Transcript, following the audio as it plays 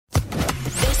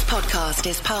podcast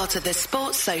is part of the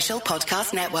Sports Social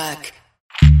Podcast Network.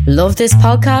 Love this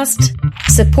podcast?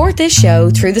 Support this show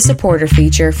through the supporter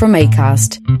feature from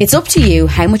Acast. It's up to you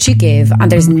how much you give and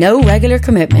there's no regular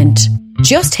commitment.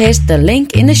 Just hit the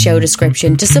link in the show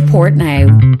description to support now.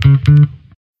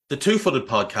 The Two Footed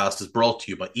Podcast is brought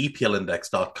to you by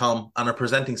EPLindex.com and our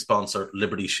presenting sponsor,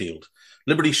 Liberty Shield.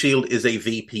 Liberty Shield is a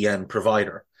VPN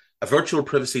provider. A virtual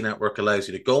privacy network allows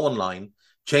you to go online,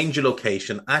 change your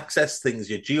location, access things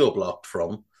you're geo-blocked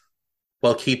from,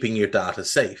 while keeping your data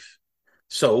safe.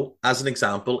 So, as an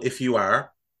example, if you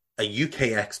are a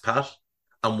UK expat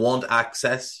and want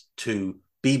access to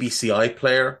BBC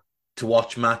iPlayer to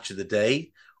watch Match of the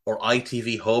Day, or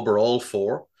ITV Hub, or all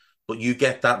four, but you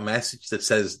get that message that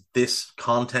says this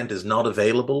content is not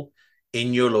available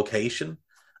in your location,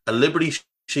 a Liberty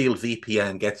Shield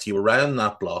VPN gets you around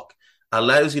that block,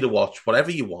 allows you to watch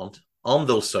whatever you want on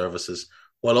those services,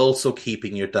 while also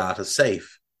keeping your data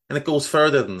safe. And it goes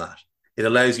further than that. It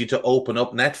allows you to open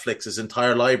up Netflix's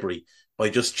entire library by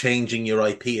just changing your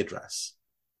IP address.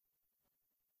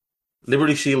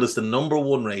 Liberty Shield is the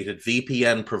 #1 rated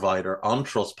VPN provider on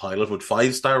Trustpilot with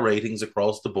 5-star ratings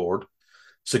across the board.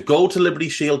 So go to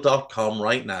libertyshield.com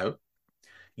right now,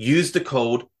 use the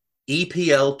code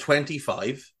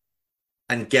EPL25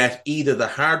 and get either the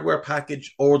hardware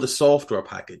package or the software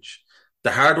package.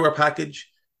 The hardware package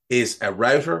is a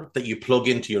router that you plug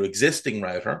into your existing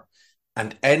router,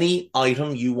 and any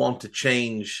item you want to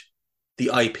change the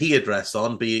IP address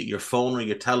on, be it your phone or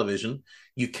your television,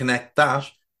 you connect that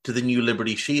to the new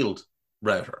Liberty Shield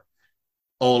router.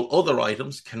 All other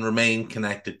items can remain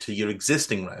connected to your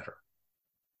existing router.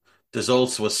 There's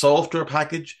also a software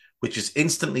package which is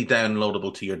instantly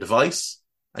downloadable to your device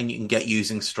and you can get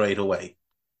using straight away.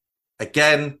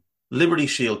 Again,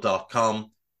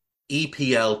 libertyshield.com,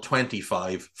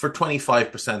 EPL25 for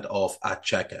 25% off at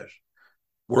checkout.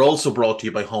 We're also brought to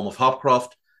you by Home of Hopcroft,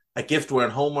 a giftware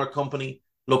and homeware company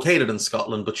located in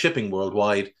Scotland but shipping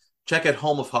worldwide. Check out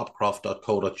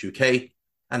homeofhopcroft.co.uk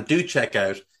and do check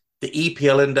out the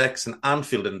EPL Index and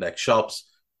Anfield Index shops,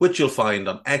 which you'll find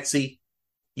on Etsy.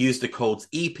 Use the codes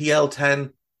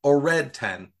EPL10 or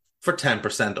RED10 for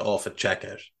 10% off at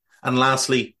checkout. And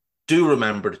lastly, do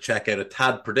remember to check out A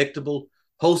Tad Predictable,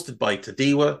 hosted by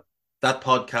Tadiwa. That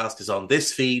podcast is on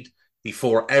this feed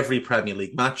before every Premier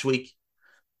League match week.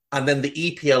 And then the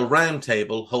EPL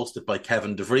Roundtable, hosted by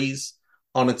Kevin DeVries,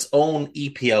 on its own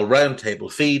EPL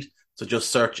Roundtable feed. So just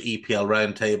search EPL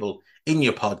Roundtable in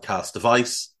your podcast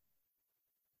device.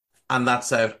 And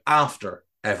that's out after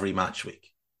every match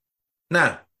week.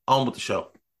 Now, on with the show.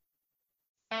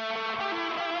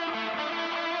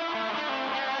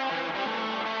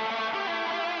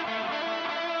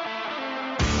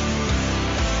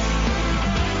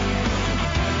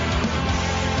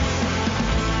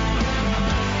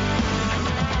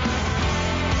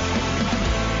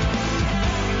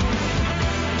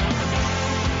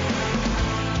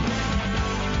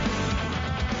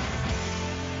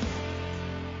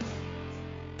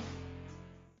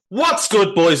 What's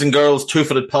good, boys and girls? Two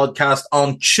Footed Podcast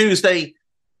on Tuesday,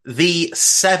 the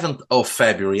 7th of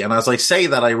February. And as I say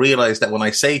that, I realise that when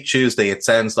I say Tuesday, it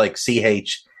sounds like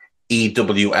CHEWS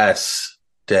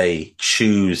Day,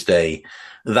 Tuesday.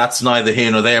 That's neither here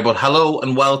nor there. But hello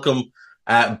and welcome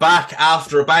back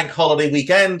after a bank holiday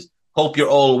weekend. Hope you're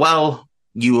all well.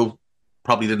 You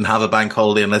probably didn't have a bank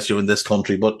holiday unless you're in this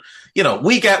country. But, you know,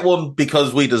 we get one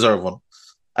because we deserve one.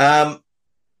 As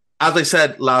I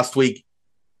said last week,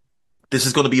 this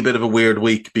is going to be a bit of a weird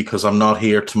week because I'm not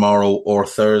here tomorrow or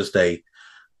Thursday.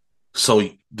 So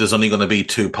there's only going to be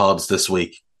 2 pods this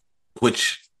week,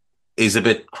 which is a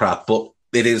bit crap, but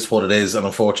it is what it is. And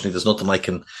unfortunately, there's nothing I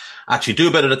can actually do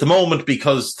about it at the moment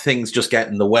because things just get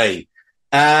in the way.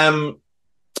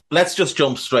 Let's just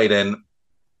jump straight in.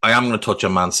 I am going to touch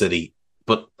on Man City,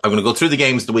 but I'm going to go through the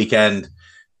games of the weekend.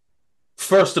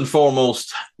 First and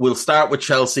foremost, we'll start with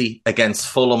Chelsea against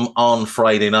Fulham on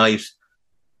Friday night.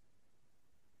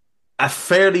 A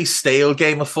fairly stale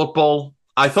game of football.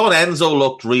 I thought Enzo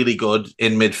looked really good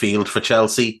in midfield for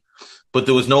Chelsea, but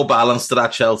there was no balance to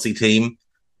that Chelsea team.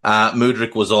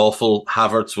 Mudryk was awful.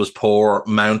 Havertz was poor.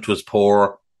 Mount was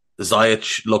poor.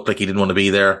 Ziyech looked like he didn't want to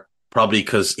be there, probably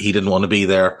because he didn't want to be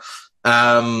there.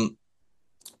 But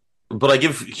I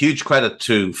give huge credit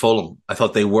to Fulham. I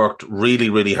thought they worked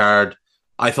really, really hard.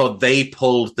 I thought they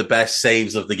pulled the best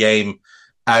saves of the game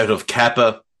out of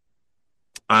Kepa.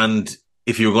 And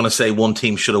if you were going to say one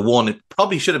team should have won, it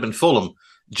probably should have been Fulham.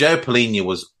 João Palhinha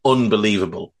was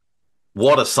unbelievable.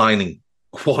 What a signing.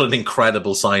 What an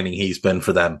incredible signing he's been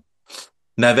for them.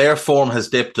 Now, their form has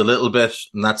dipped a little bit,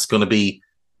 and that's going to be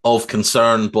of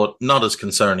concern, but not as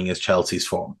concerning as Chelsea's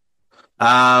form.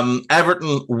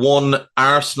 Everton won,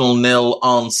 Arsenal 0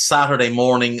 on Saturday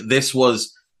morning. This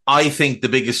was, I think, the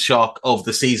biggest shock of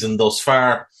the season thus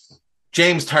far.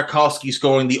 James Tarkowski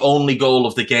scoring the only goal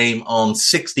of the game on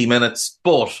 60 minutes,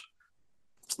 but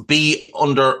be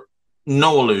under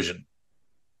no illusion.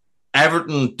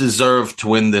 Everton deserved to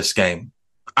win this game.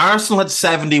 Arsenal had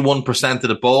 71% of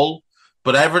the ball,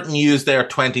 but Everton used their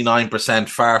 29%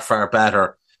 far, far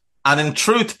better. And in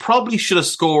truth, probably should have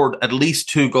scored at least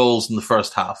 2 goals in the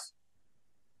first half.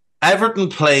 Everton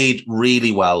played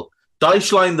really well.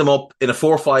 Dyche lined them up in a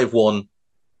 4-5-1.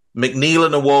 McNeil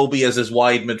and Iwobi as his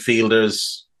wide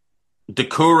midfielders.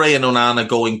 Doucouré and Onana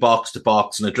going box to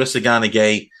box. And Idrissa Gana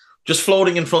Gueye just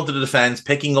floating in front of the defence,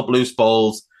 picking up loose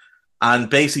balls, and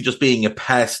basically just being a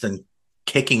pest and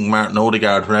kicking Martin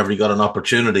Odegaard whenever he got an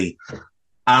opportunity.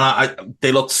 And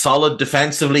they looked solid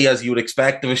defensively, as you would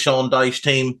expect of a Sean Dyche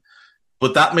team.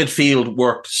 But that midfield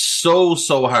worked so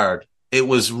hard. It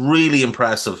was really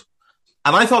impressive.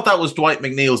 And I thought that was Dwight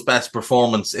McNeil's best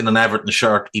performance in an Everton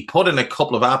shirt. He put in a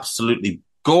couple of absolutely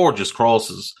gorgeous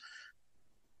crosses.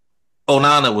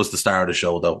 Onana was the star of the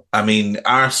show, though. I mean,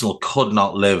 Arsenal could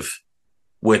not live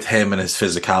with him and his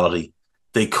physicality.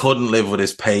 They couldn't live with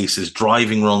his pace, his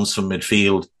driving runs from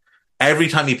midfield. Every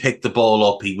time he picked the ball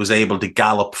up, he was able to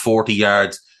gallop 40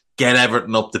 yards, get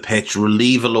Everton up the pitch,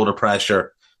 relieve a load of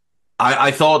pressure.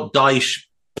 I thought Dyche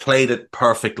played it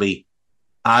perfectly,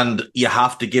 and you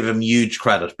have to give him huge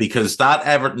credit because that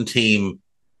Everton team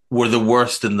were the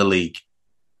worst in the league.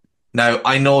 Now,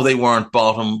 I know they weren't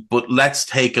bottom, but let's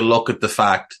take a look at the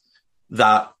fact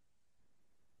that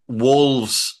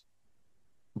Wolves,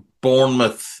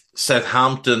 Bournemouth,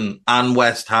 Southampton and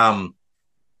West Ham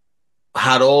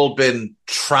had all been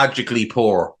tragically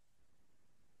poor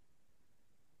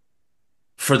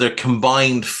for their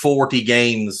combined 40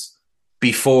 games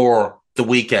before the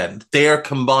weekend. Their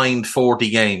combined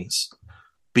 40 games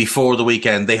before the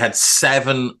weekend, they had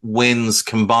 7 wins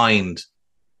combined.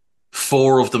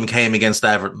 4 of them came against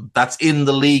Everton. That's in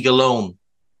the league alone.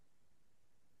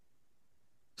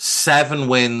 7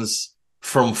 wins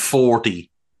from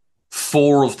 40.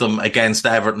 4 of them against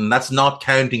Everton. That's not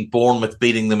counting Bournemouth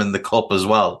beating them in the cup as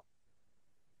well.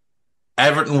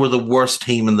 Everton were the worst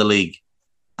team in the league.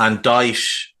 And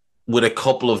Dyche, with a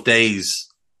couple of days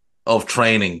of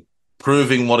training,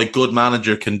 proving what a good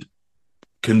manager can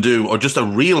do, or just a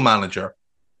real manager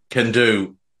can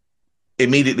do,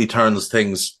 immediately turns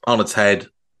things on its head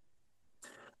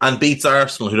and beats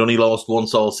Arsenal, who'd only lost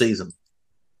once all season.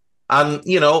 And,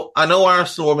 you know, I know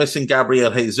Arsenal were missing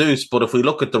Gabriel Jesus, but if we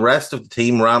look at the rest of the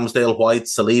team, Ramsdale, White,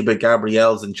 Saliba,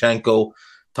 Gabriel, Zinchenko,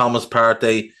 Thomas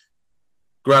Partey,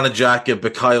 Granit Xhaka,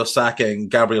 Bukayo Saka and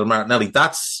Gabriel Martinelli,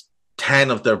 that's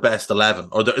 10 of their best 11,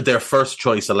 or their first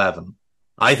choice 11.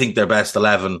 I think their best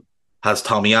 11 has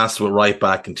Tomiyasu at right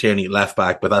back and Tierney at left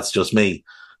back, but that's just me.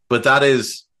 But that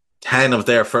is 10 of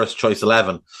their first choice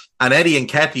 11. And Eddie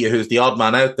Nketiah, who's the odd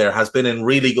man out there, has been in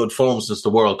really good form since the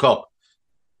World Cup.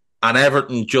 And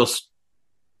Everton just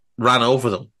ran over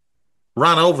them.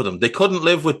 They couldn't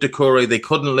live with Doucouré. They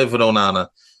couldn't live with Onana.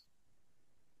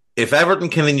 If Everton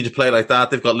continue to play like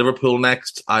that, they've got Liverpool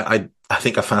next. I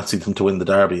think I fancy them to win the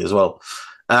derby as well.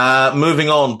 Moving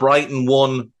on, Brighton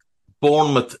 1,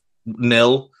 Bournemouth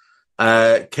 0.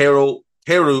 Keru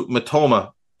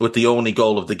Mitoma with the only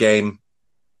goal of the game.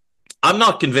 I'm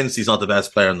not convinced he's not the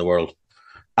best player in the world.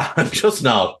 I'm just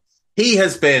not. He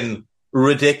has been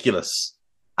ridiculous.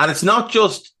 And it's not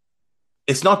just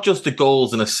the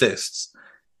goals and assists.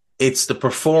 It's the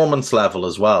performance level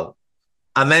as well.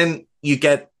 And then you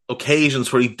get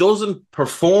occasions where he doesn't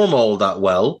perform all that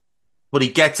well, but he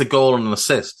gets a goal and an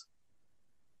assist.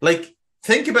 Like,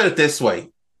 think about it this way.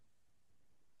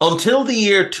 Until the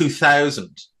year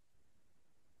 2000,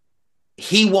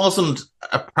 he wasn't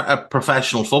a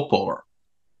professional footballer.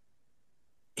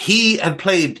 He had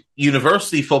played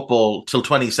university football till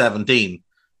 2017,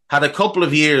 had a couple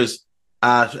of years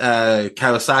at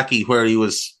Kawasaki where he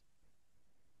was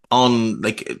on,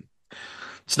 like,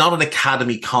 it's not an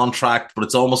academy contract, but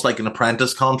it's almost like an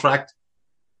apprentice contract.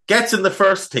 Gets in the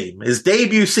first team. His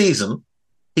debut season,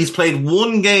 he's played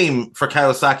 1 game for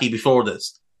Kawasaki before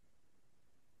this.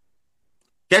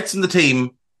 Gets in the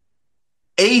team,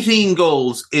 18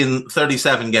 goals in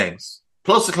 37 games,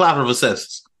 plus a clatter of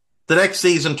assists. The next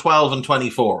season, 12 and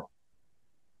 24.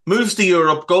 Moves to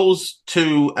Europe, goes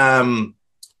to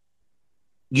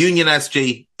Union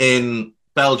SG in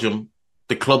Belgium,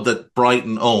 the club that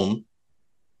Brighton own,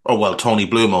 or well, Tony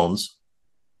Bloom owns.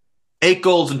 8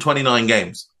 goals in 29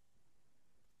 games.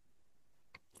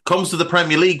 Comes to the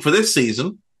Premier League for this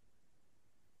season,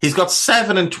 He's got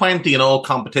 7 and 20 in all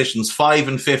competitions, 5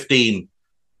 and 15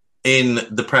 in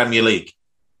the Premier League.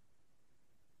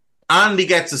 And he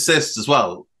gets assists as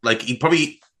well. Like,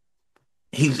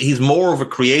 he's more of a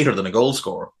creator than a goal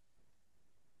scorer.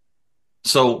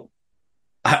 So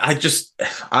I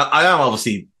am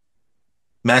obviously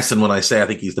messing when I say I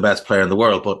think he's the best player in the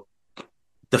world, but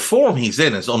the form he's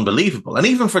in is unbelievable. And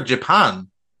even for Japan,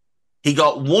 he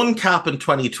got 1 cap in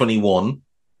 2021.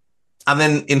 And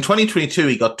then in 2022,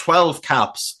 he got 12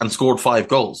 caps and scored 5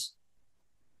 goals.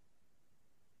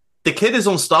 The kid is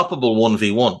unstoppable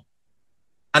 1v1.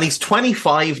 And he's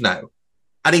 25 now.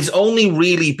 And he's only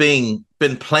really been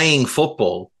playing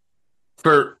football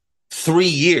for 3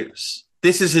 years.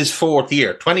 This is his 4th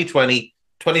year, 2020,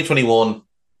 2021,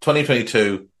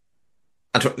 2022.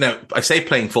 And now, I say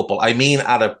playing football, I mean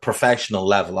at a professional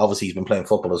level. Obviously, he's been playing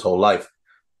football his whole life.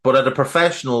 But at a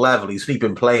professional level, he's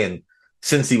been playing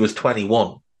since he was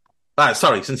 21.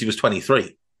 Since he was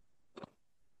 23.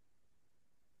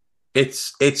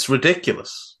 It's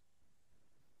ridiculous.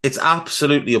 It's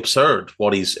absolutely absurd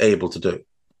what he's able to do.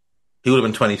 He would have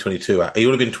been 2022. He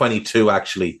would have been 22,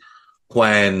 actually,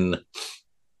 when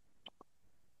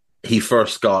he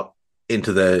first got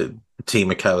into the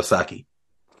team at Kawasaki.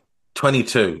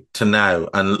 22 to now,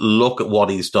 and look at what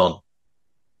he's done.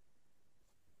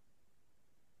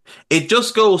 It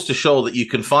just goes to show that you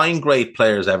can find great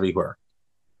players everywhere,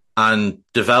 and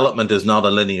development is not a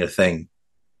linear thing.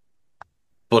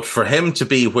 But for him to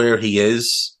be where he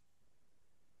is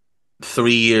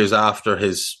 3 years after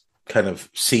his kind of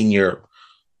senior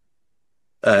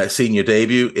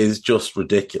debut is just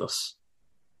ridiculous.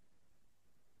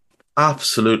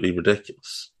 Absolutely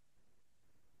ridiculous.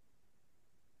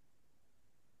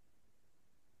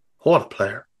 What a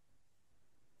player.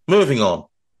 Moving on.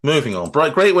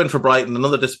 Great win for Brighton,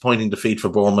 another disappointing defeat for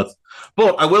Bournemouth.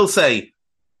 But I will say,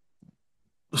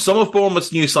 some of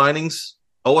Bournemouth's new signings,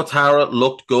 Ouattara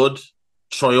looked good.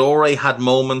 Traore had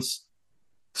moments.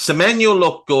 Semenyo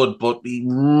looked good, but he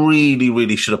really,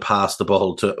 really should have passed the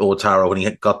ball to Ouattara when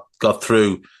he got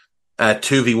through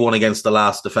 2v1 against the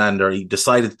last defender. He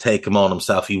decided to take him on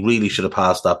himself. He really should have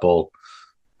passed that ball.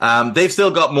 They've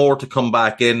still got more to come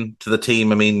back in to the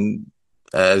team. I mean,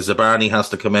 Zabarni has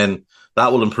to come in.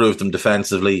 That will improve them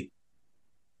defensively.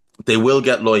 They will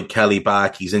get Lloyd Kelly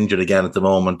back. He's injured again at the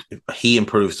moment. He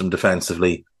improves them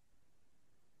defensively.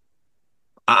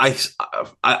 I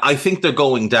think they're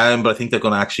going down, but I think they're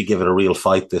going to actually give it a real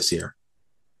fight this year.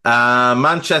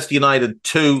 Manchester United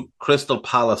 2, Crystal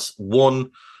Palace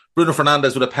 1. Bruno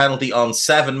Fernandes with a penalty on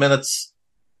 7 minutes.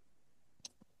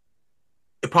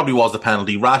 It probably was the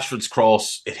penalty. Rashford's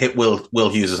cross, it hit Will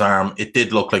Hughes' arm. It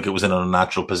did look like it was in an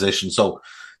unnatural position, so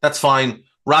that's fine.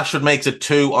 Rashford makes it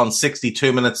 2 on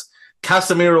 62 minutes.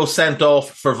 Casemiro sent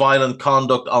off for violent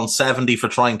conduct on 70 for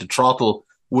trying to throttle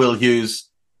Will Hughes.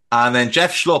 And then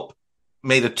Jeff Schlupp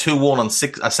made it 2-1 on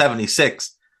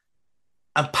 76.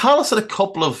 And Palace had a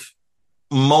couple of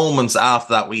moments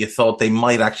after that where you thought they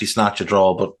might actually snatch a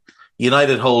draw, but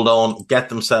United hold on, get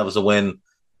themselves a win,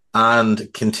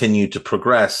 and continue to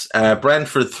progress.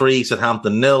 Brentford 3,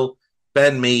 Southampton 0.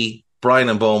 Ben Mee, Brian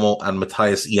Mbomo, and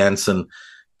Matthias Jensen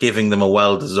giving them a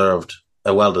well-deserved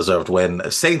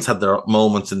win. Saints had their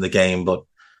moments in the game, but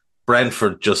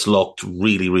Brentford just looked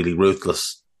really, really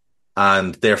ruthless.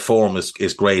 And their form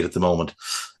is great at the moment.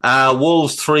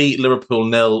 Wolves 3, Liverpool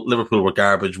 0. Liverpool were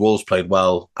garbage. Wolves played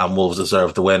well, and Wolves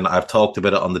deserved the win. I've talked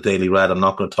about it on the Daily Red. I'm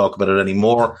not going to talk about it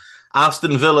anymore.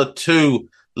 Aston Villa 2,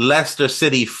 Leicester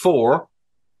City 4.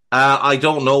 I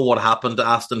don't know what happened to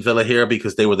Aston Villa here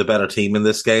because they were the better team in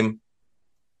this game.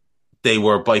 They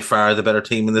were by far the better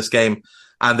team in this game,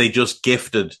 and they just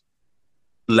gifted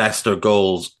Leicester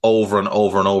goals over and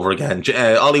over and over again.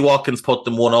 Ollie Watkins put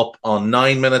them 1 up on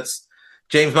 9 minutes.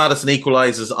 James Maddison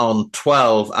equalises on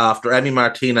 12 after Emi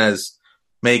Martinez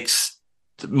makes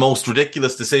the most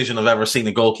ridiculous decision I've ever seen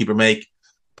a goalkeeper make.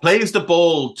 Plays the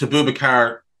ball to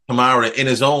Boubacar Kamara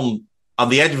on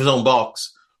the edge of his own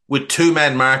box with 2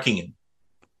 men marking him.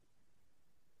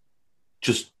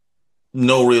 Just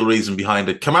no real reason behind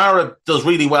it. Kamara does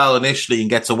really well initially and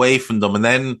gets away from them, and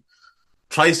then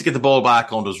tries to get the ball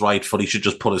back onto his right foot. He should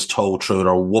just put his toe through it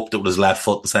or whooped it with his left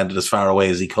foot and sent it as far away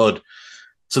as he could.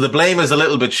 So the blame is a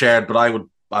little bit shared, but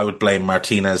I would blame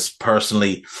Martinez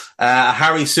personally.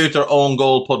 Harry Souttar own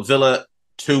goal put Villa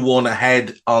 2-1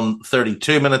 ahead on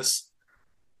 32 minutes.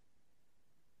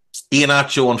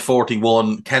 Iheanacho on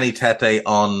 41. Kenny Tete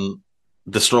on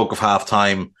the stroke of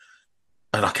half-time.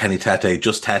 Not Kenny Tete,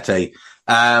 just Tete.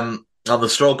 On the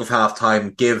stroke of half-time,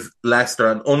 give Leicester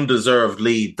an undeserved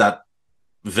lead that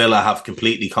Villa have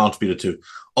completely contributed to.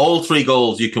 All 3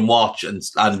 goals you can watch and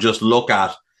just look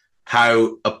at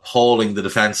how appalling the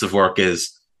defensive work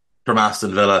is from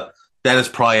Aston Villa. Dennis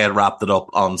Pryor wrapped it up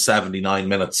on 79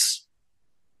 minutes.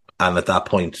 And at that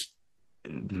point,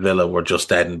 Villa were just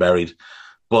dead and buried.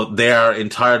 But they are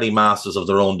entirely masters of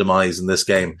their own demise in this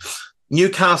game.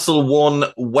 Newcastle won,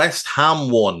 West Ham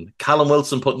won. Callum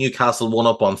Wilson put Newcastle 1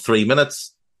 up on 3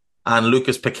 minutes, and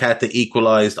Lucas Paqueta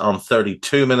equalised on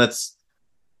 32 minutes.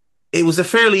 It was a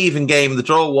fairly even game. The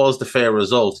draw was the fair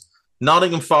result.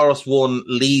 Nottingham Forest won,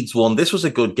 Leeds won. This was a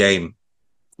good game.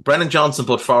 Brennan Johnson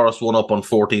put Forest 1 up on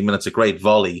 14 minutes, a great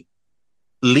volley.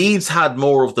 Leeds had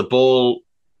more of the ball,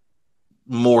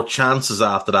 more chances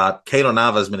after that. Keylor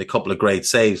Navas made a couple of great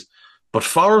saves, but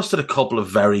Forest had a couple of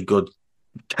very good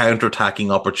counter-attacking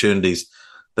opportunities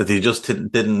that they just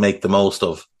didn't make the most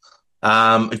of.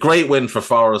 A great win for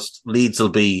Forest. Leeds will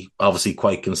be obviously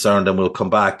quite concerned, and we'll come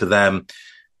back to them.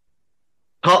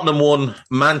 Tottenham won,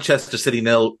 Manchester City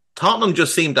 0. Tottenham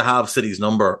just seemed to have City's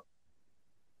number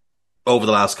over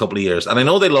the last couple of years. And I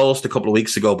know they lost a couple of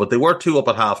weeks ago, but they were 2 up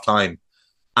at half-time.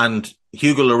 And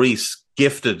Hugo Lloris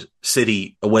gifted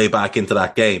City a way back into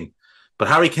that game. But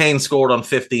Harry Kane scored on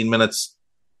 15 minutes.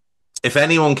 If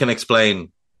anyone can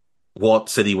explain what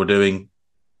City were doing,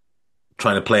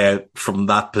 trying to play out from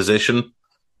that position,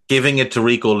 giving it to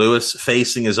Rico Lewis,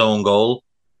 facing his own goal,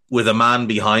 with a man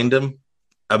behind him,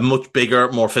 a much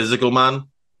bigger, more physical man.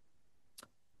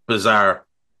 Bizarre.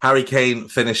 Harry Kane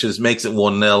finishes, makes it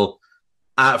 1-0.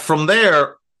 From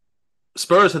there,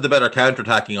 Spurs had the better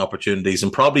counter-attacking opportunities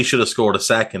and probably should have scored a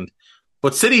second.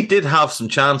 But City did have some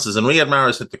chances, and Riyad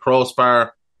Mahrez hit the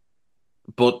crossbar.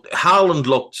 But Haaland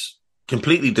looked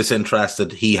completely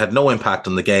disinterested. He had no impact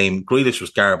on the game. Grealish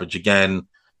was garbage again.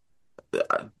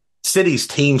 City's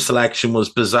team selection was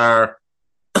bizarre.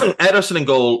 Ederson in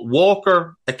goal,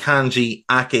 Walker, Akanji,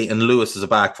 Ake, and Lewis as a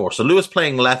back four. So Lewis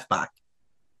playing left back,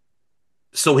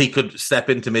 so he could step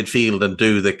into midfield and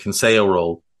do the Cancelo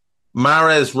role.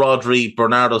 Mahrez, Rodri,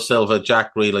 Bernardo Silva,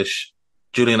 Jack Grealish,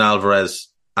 Julian Alvarez,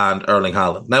 and Erling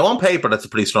Haaland. Now, on paper, that's a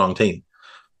pretty strong team.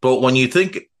 But when you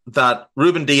think that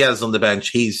Ruben Diaz on the bench,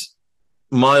 he's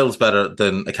miles better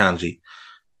than Akanji.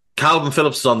 Calvin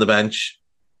Phillips is on the bench.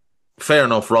 Fair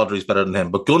enough, Rodri's better than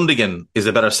him. But Gundogan is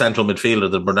a better central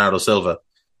midfielder than Bernardo Silva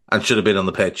and should have been on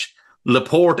the pitch.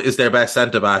 Laporte is their best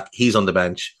centre-back. He's on the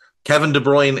bench. Kevin De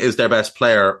Bruyne is their best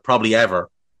player, probably ever.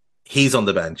 He's on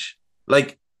the bench.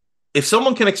 Like, if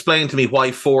someone can explain to me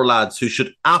why 4 lads who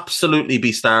should absolutely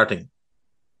be starting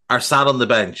are sat on the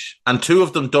bench and 2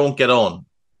 of them don't get on.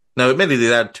 Now, admittedly,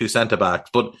 they're 2 centre-backs,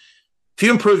 but if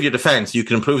you improve your defence, you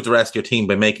can improve the rest of your team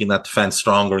by making that defence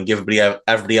stronger and give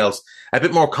everybody else a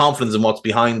bit more confidence in what's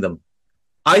behind them.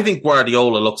 I think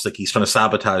Guardiola looks like he's trying to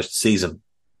sabotage the season.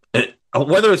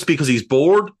 Whether it's because he's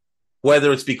bored,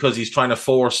 whether it's because he's trying to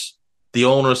force the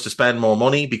owners to spend more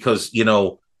money because, you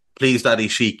know, please, Daddy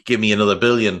Sheik, give me another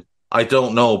billion. I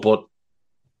don't know, but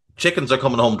chickens are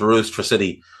coming home to roost for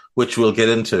City, which we'll get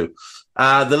into.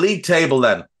 The league table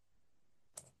then.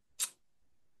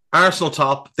 Arsenal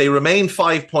top. They remain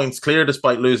 5 points clear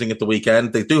despite losing at the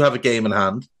weekend. They do have a game in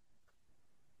hand.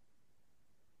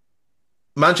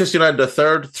 Manchester United are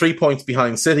third, 3 points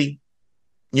behind City.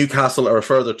 Newcastle are a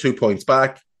further 2 points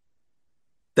back.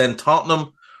 Then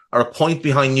Tottenham are a point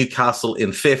behind Newcastle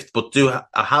in fifth, but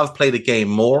have played a game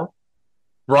more.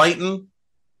 Brighton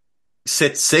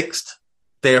sit sixth.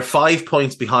 They are 5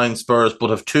 points behind Spurs,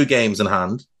 but have 2 games in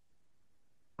hand.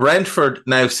 Brentford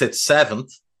now sits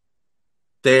seventh.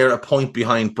 They're a point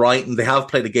behind Brighton. They have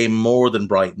played a game more than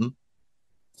Brighton.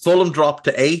 Fulham dropped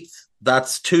to 8th.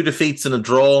 That's 2 defeats and a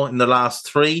draw in the last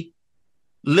 3.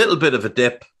 Little bit of a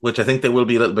dip, which I think they will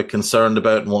be a little bit concerned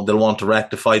about and they'll want to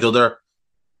rectify. Though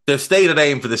their stated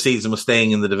aim for the season was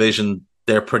staying in the division.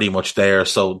 They're pretty much there,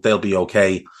 so they'll be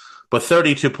okay. But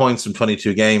 32 points from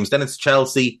 22 games. Then it's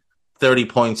Chelsea, 30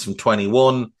 points from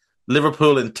 21.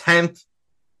 Liverpool in 10th.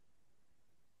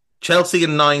 Chelsea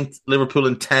in 9th. Liverpool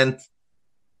in 10th.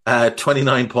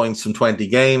 29 points from 20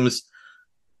 games.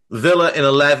 Villa in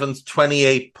 11th,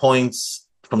 28 points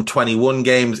from 21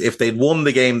 games. If they'd won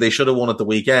the game they should have won at the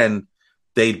weekend,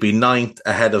 they'd be 9th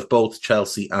ahead of both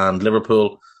Chelsea and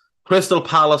Liverpool. Crystal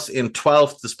Palace in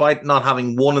 12th, despite not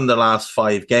having won in their last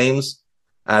 5 games.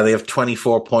 They have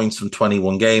 24 points from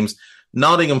 21 games.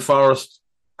 Nottingham Forest,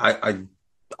 I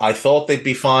thought they'd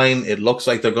be fine. It looks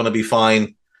like they're going to be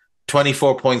fine.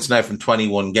 24 points now from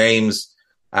 21 games.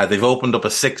 They've opened up a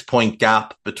 6-point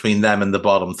gap between them and the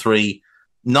bottom 3.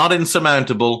 Not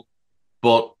insurmountable,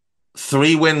 but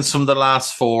 3 wins from the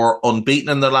last 4, unbeaten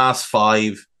in the last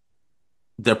 5.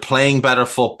 They're playing better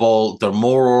football. They're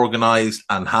more organised,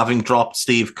 and having dropped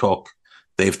Steve Cook,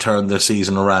 they've turned their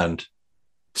season around.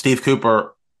 Steve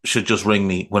Cooper should just ring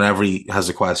me whenever he has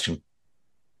a question.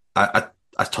 I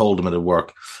told him it'd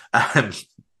work.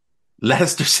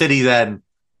 Leicester City then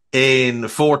in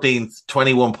 14th,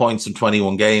 21 points from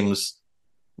 21 games.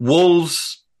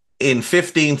 Wolves in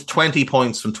 15th, 20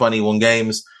 points from 21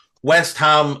 games. West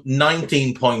Ham,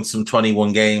 19 points from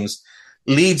 21 games.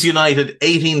 Leeds United,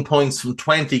 18 points from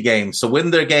 20 games. So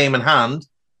win their game in hand,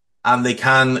 and they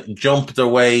can jump their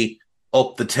way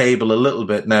up the table a little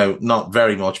bit now, not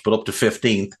very much, but up to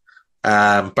 15th,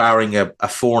 barring a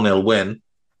 4-0 win.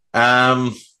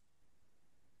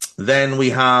 Then we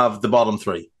have the bottom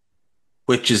three,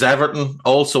 which is Everton,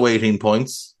 also 18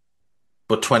 points,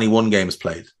 but 21 games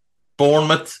played.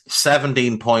 Bournemouth,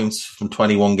 17 points from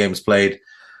 21 games played.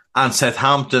 And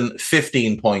Southampton,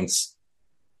 15 points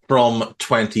from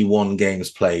 21 games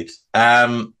played.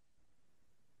 I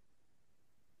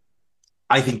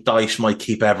think Dyche might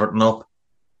keep Everton up.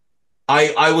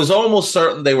 I was almost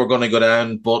certain they were going to go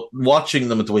down, but watching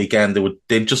them at the weekend,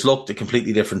 they just looked a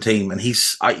completely different team. And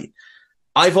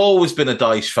I've always been a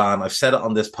Dyche fan. I've said it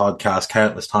on this podcast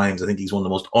countless times. I think he's one of the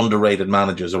most underrated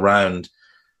managers around.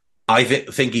 I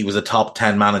think he was a top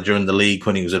 10 manager in the league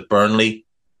when he was at Burnley.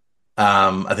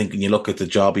 I think when you look at the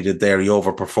job he did there, he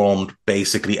overperformed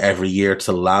basically every year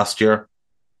till last year.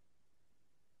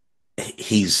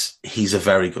 He's a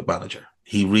very good manager.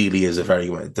 He really is a very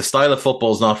good. The style of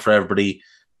football is not for everybody.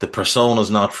 The persona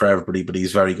is not for everybody, but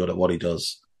he's very good at what he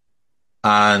does.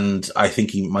 And I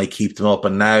think he might keep them up.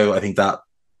 And now I think that,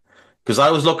 because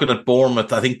I was looking at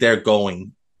Bournemouth, I think they're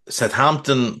going.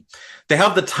 Southampton, they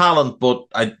have the talent, but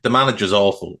the manager's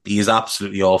awful. He is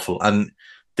absolutely awful. And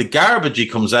the garbage he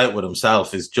comes out with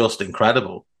himself is just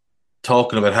incredible.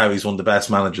 Talking about how he's one of the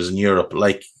best managers in Europe.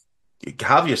 Like,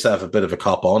 have yourself a bit of a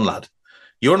cop on, lad.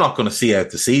 You're not going to see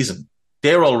out the season.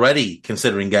 They're already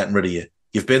considering getting rid of you.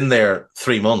 You've been there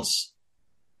 3 months.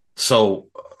 So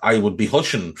I would be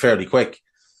hushing fairly quick.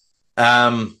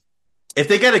 If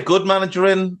they get a good manager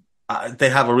in,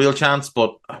 they have a real chance,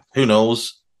 but who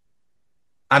knows?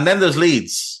 And then there's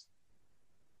Leeds,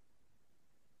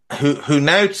 who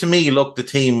now to me look the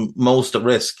team most at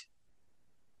risk.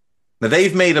 Now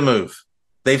they've made a move.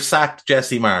 They've sacked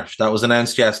Jesse Marsch. That was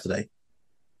announced yesterday.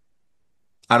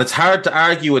 And it's hard to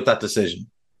argue with that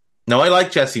decision. Now, I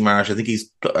like Jesse Marsch. I think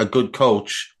he's a good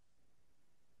coach.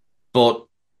 But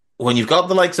when you've got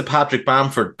the likes of Patrick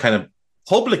Bamford kind of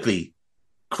publicly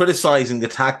criticising the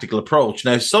tactical approach,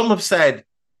 now some have said,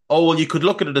 oh, well, you could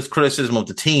look at it as criticism of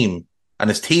the team and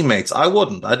his teammates. I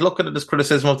wouldn't. I'd look at it as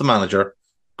criticism of the manager,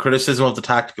 criticism of the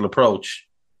tactical approach.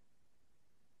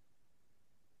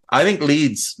 I think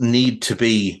Leeds need to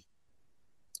be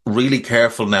really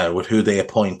careful now with who they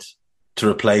appoint to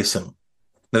replace him.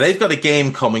 Now, they've got a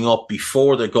game coming up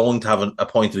before they're going to have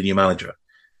appointed a new manager.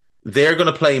 They're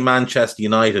going to play Manchester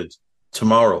United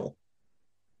tomorrow.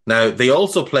 Now, they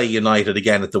also play United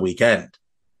again at the weekend.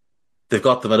 They've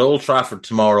got them at Old Trafford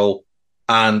tomorrow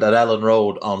and at Ellen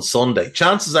Road on Sunday.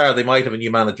 Chances are they might have a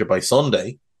new manager by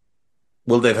Sunday.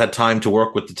 Will they have had time to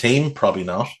work with the team? Probably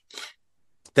not.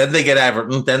 Then they get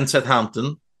Everton, then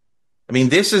Southampton. I mean,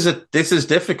 this is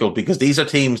difficult because these are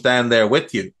teams down there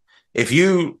with you. If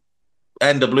you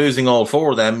end up losing all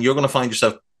four of them, you're going to find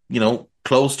yourself,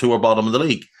 close to or bottom of the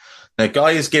league. Now,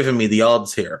 Guy has given me the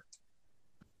odds here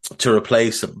to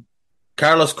replace him.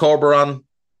 Carlos Corberan,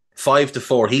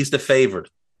 5-4. He's the favourite.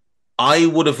 I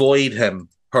would avoid him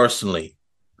personally.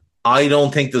 I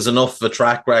don't think there's enough of a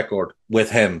track record with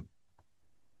him.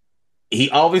 He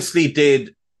obviously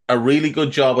did a really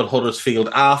good job at Huddersfield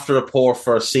after a poor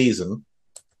first season.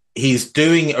 He's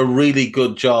doing a really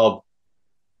good job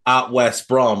at West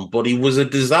Brom, but he was a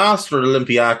disaster at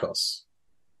Olympiacos.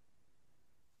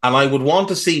 And I would want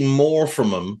to see more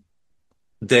from him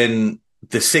than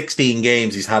the 16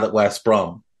 games he's had at West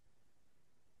Brom.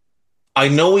 I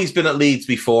know he's been at Leeds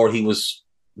before. He was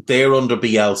there under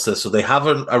Bielsa, so they have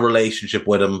a relationship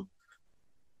with him.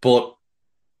 But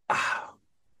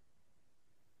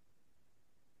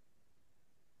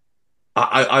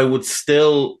I would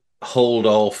still hold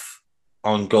off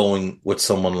on going with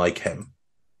someone like him.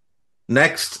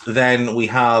 Next, then, we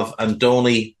have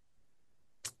Andoni.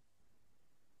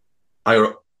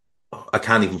 I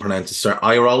can't even pronounce his surname.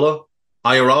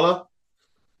 Iraola.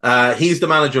 He's the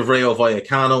manager of Rayo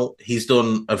Vallecano. He's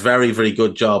done a very, very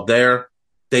good job there.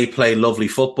 They play lovely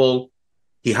football.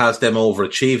 He has them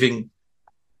overachieving.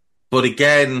 But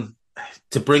again,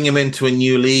 to bring him into a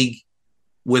new league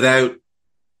without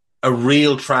a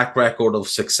real track record of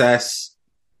success,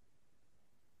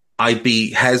 I'd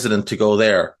be hesitant to go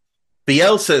there.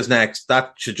 Bielsa is next.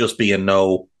 That should just be a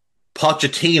no.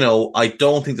 Pochettino, I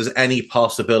don't think there's any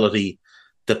possibility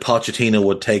that Pochettino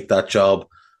would take that job.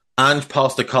 Ange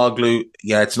Postecoglou,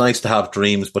 yeah, it's nice to have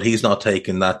dreams, but he's not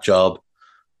taking that job.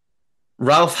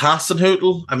 Ralph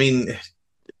Hasenhüttl, I mean,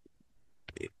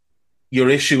 your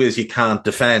issue is you can't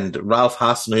defend. Ralph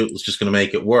Hasenhüttl is just going to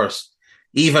make it worse.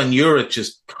 Ivan Juric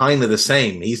is kind of the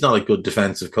same. He's not a good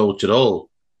defensive coach at all.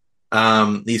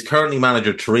 He's currently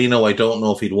manager Torino. I don't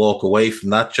know if he'd walk away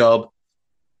from that job.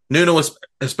 Nuno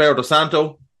Espirito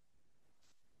Santo,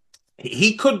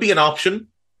 he could be an option.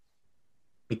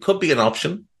 He could be an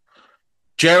option.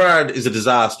 Gerrard is a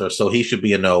disaster, so he should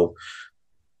be a no.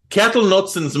 Kjetil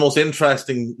Knutsen's the most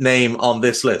interesting name on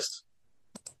this list.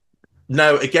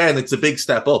 Now, again, it's a big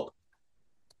step up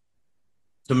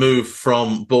to move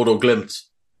from Bodo Glimt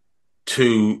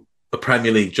to a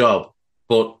Premier League job,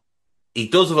 but he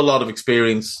does have a lot of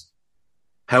experience.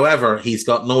 However, he's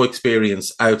got no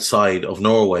experience outside of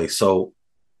Norway, so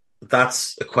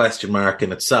that's a question mark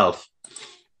in itself.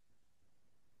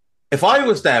 If I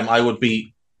was them, I would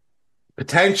be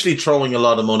potentially throwing a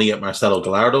lot of money at Marcelo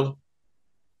Gallardo.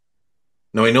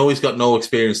 Now, I know he's got no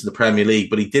experience in the Premier League,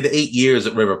 but he did 8 years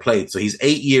at River Plate, so he's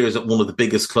 8 years at one of the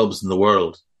biggest clubs in the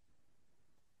world.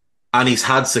 And he's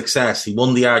had success. He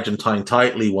won the Argentine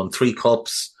title, he won 3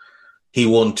 cups, he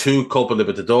won 2 Copa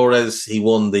Libertadores, he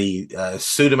won the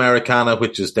Sudamericana,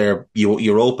 which is their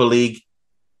Europa League.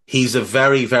 He's a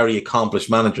very, very accomplished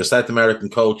manager, South American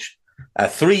coach,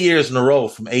 3 years in a row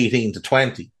from 18 to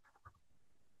 20.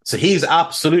 So he's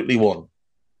absolutely one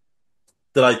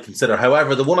that I'd consider.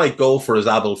 However, the one I'd go for is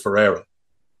Abel Ferreira,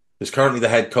 who's currently the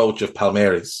head coach of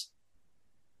Palmeiras.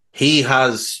 He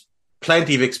has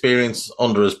plenty of experience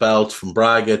under his belt, from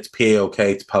Braga to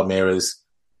PAOK to Palmeiras.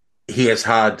 He has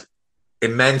had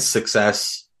immense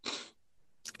success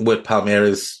with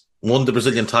Palmeiras, won the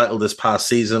Brazilian title this past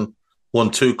season,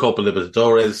 won 2 Copa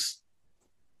Libertadores.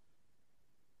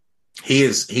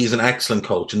 He's an excellent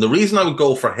coach. And the reason I would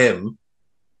go for him,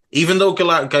 even though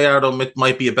Gallardo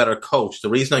might be a better coach, the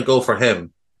reason I go for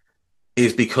him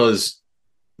is because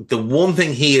the one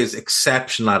thing he is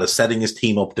exceptional at is setting his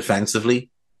team up defensively.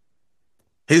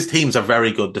 His teams are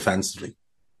very good defensively.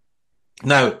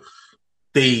 Now,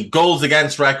 the goals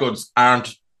against records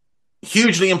aren't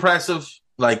hugely impressive.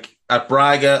 Like at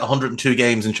Braga, 102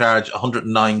 games in charge,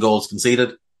 109 goals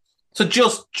conceded. So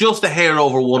just a hair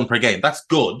over 1 per game. That's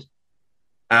good.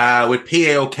 With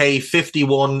PAOK,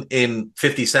 51 in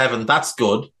 57, that's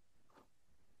good.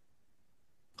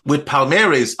 With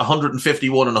Palmeiras,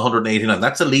 151 and 189,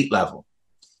 that's elite level.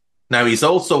 Now, he's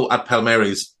also at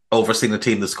Palmeiras overseeing a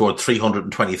team that scored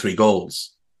 323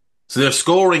 goals. So they're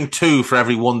scoring 2 for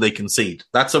every 1 they concede.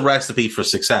 That's a recipe for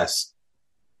success.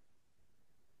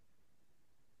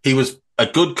 He was a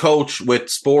good coach with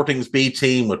Sporting's B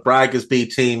team, with Braga's B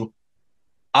team.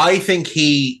 I think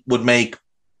he would make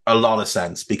a lot of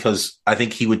sense because I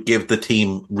think he would give the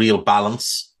team real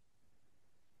balance.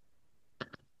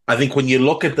 I think when you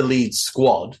look at the Leeds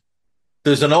squad,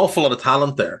 there's an awful lot of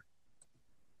talent there.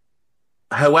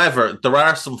 However, there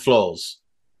are some flaws.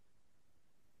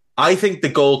 I think the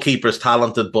goalkeeper is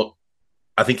talented, but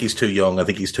I think he's too young. I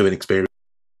think he's too inexperienced.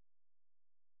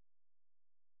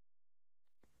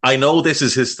 I know this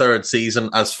is his 3rd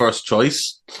season as first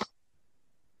choice,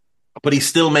 but he's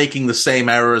still making the same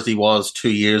errors he was 2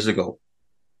 years ago.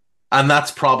 And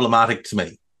that's problematic to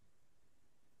me.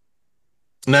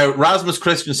 Now, Rasmus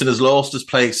Christensen has lost his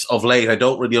place of late. I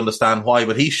don't really understand why,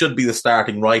 but he should be the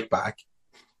starting right back.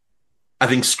 I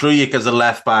think Struijk as a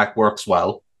left back works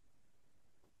well.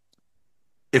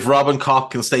 If Robin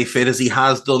Koch can stay fit as he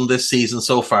has done this season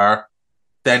so far,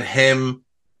 then him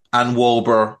and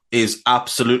Wober is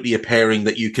absolutely a pairing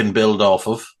that you can build off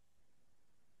of.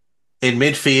 In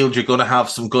midfield, you're going to have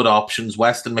some good options.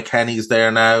 Weston McKennie's there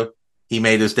now. He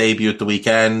made his debut at the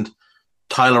weekend.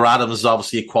 Tyler Adams is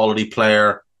obviously a quality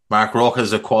player. Mark Rocha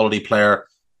is a quality player.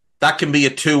 That can be a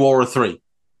 2 or a 3.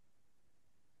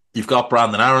 You've got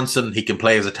Brandon Aronson. He can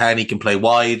play as a 10. He can play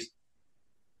wide.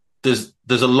 There's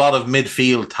a lot of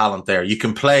midfield talent there. You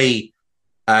can play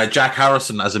Jack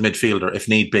Harrison as a midfielder if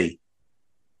need be.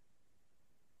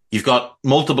 You've got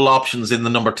multiple options in the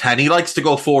number 10. He likes to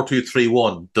go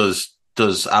 4-2-3-1,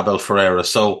 does Abel Ferreira.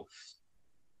 So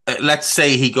let's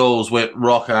say he goes with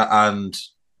Rocha and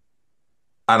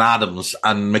Adams,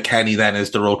 and McKennie then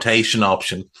is the rotation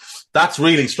option. That's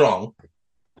really strong.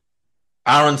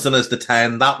 Aronson as the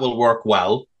 10, that will work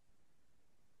well.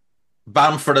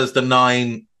 Bamford as the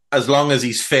 9, as long as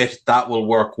he's fit, that will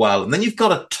work well. And then you've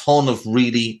got a ton of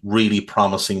really, really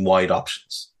promising wide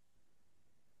options.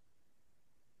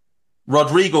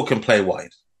 Rodrigo can play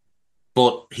wide,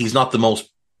 but he's not the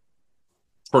most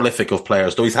prolific of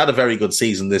players, though he's had a very good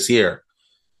season this year.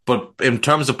 But in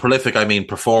terms of prolific, I mean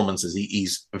performances.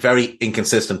 He's very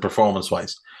inconsistent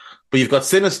performance-wise. But you've got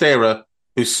Sinisterra,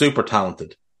 who's super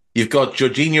talented. You've got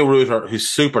Jorginho Rutter, who's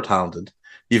super talented.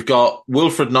 You've got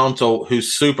Wilfred Gnonto,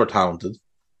 who's super talented.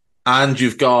 And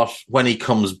you've got, when he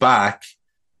comes back,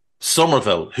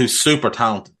 Somerville, who's super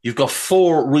talented. You've got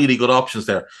 4 really good options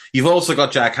there. You've also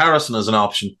got Jack Harrison as an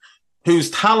option, who's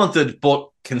talented but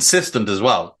consistent as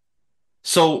well.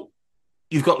 So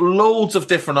you've got loads of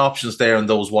different options there in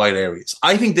those wide areas.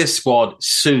 I think this squad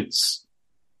suits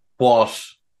what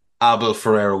Abel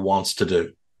Ferreira wants to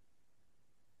do.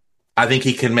 I think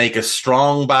he can make a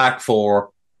strong back four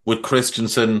with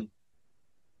Christensen,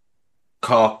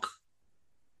 Koch,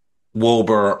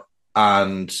 Wober,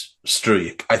 and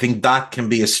Struijk. I think that can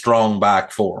be a strong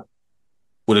back four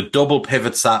with a double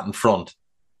pivot sat in front.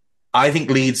 I think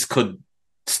Leeds could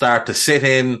start to sit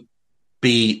in,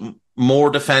 be more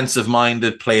defensive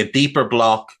minded, play a deeper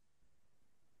block,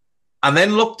 and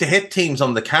then look to hit teams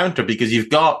on the counter because you've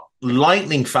got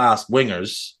lightning fast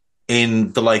wingers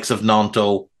in the likes of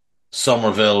Gnonto,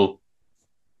 Somerville,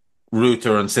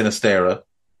 Rutter, and Sinisterra.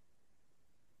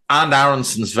 And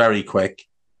Aronson's very quick.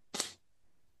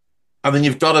 And then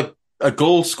you've got a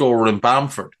goal scorer in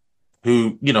Bamford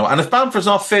who, you know, and if Bamford's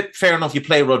not fit, fair enough, you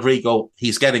play Rodrigo.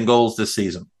 He's getting goals this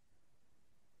season.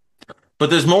 But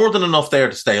there's more than enough there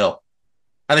to stay up.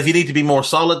 And if you need to be more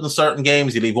solid in certain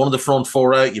games, you leave one of the front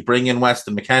 4 out, you bring in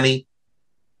Weston McKennie,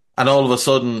 and all of a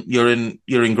sudden you're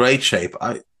in great shape.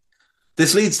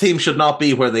 This Leeds team should not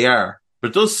be where they are.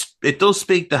 But it does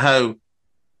speak to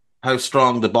how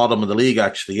strong the bottom of the league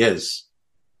actually is.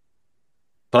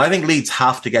 But I think Leeds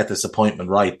have to get this appointment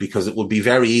right because it would be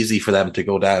very easy for them to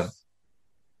go down.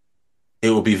 It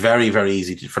would be very, very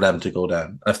easy for them to go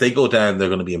down. If they go down, they're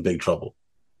going to be in big trouble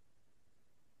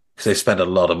because they spent a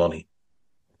lot of money.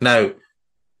 Now,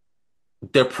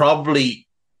 they're probably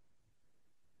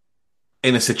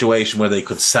in a situation where they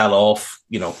could sell off,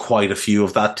 you know, quite a few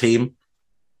of that team.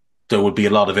 There would be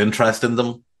a lot of interest in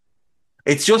them.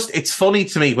 It's funny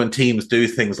to me when teams do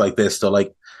things like this. Though,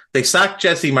 like they sacked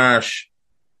Jesse Marsh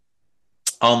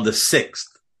on the 6th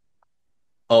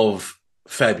of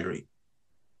February.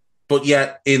 But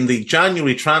yet in the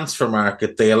January transfer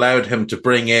market, they allowed him to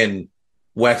bring in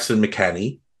Weston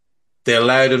McKennie. They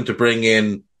allowed him to bring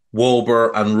in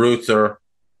Wober and Rutter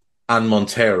and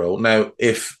Montero. Now,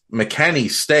 if McKennie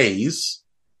stays,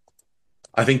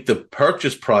 I think the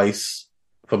purchase price,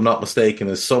 if I'm not mistaken,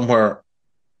 is somewhere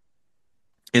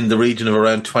in the region of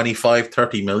around 25,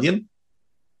 30 million.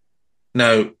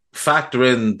 Now, factor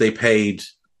in they paid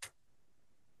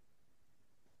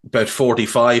about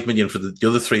 45 million for the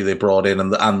other 3 they brought in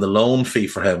and the loan fee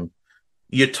for him.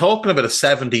 You're talking about a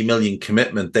 70 million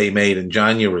commitment they made in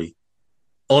January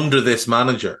under this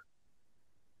manager.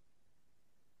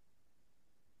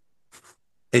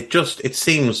 It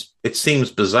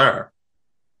seems bizarre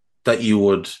that you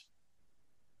would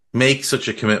make such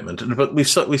a commitment. But we've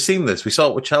seen this. We saw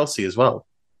it with Chelsea as well.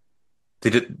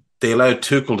 They allowed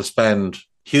Tuchel to spend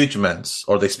huge amounts,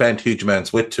 or they spent huge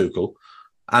amounts with Tuchel,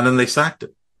 and then they sacked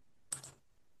him.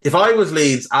 If I was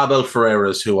Leeds, Abel Ferreira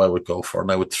is who I would go for,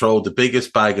 and I would throw the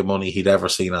biggest bag of money he'd ever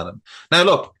seen at him. Now,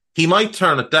 look, he might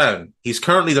turn it down. He's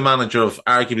currently the manager of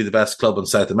arguably the best club in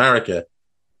South America,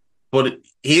 but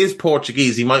he is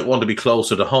Portuguese. He might want to be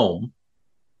closer to home,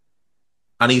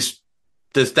 and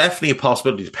there's definitely a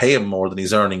possibility to pay him more than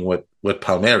he's earning with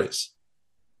Palmeiras.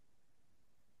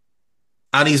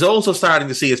 And he's also starting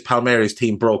to see his Palmeiras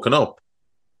team broken up.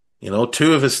 You know,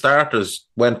 2 of his starters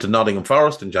went to Nottingham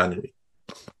Forest in January.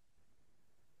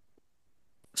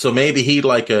 So maybe he'd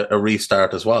like a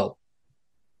restart as well.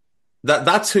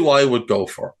 That's who I would go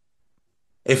for.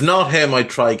 If not him, I'd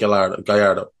try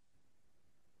Gallardo.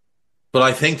 But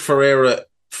I think Ferreira,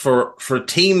 for a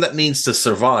team that needs to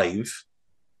survive,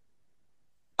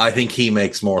 I think he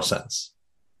makes more sense.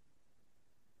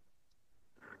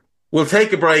 We'll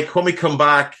take a break. When we come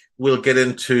back, we'll get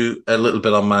into a little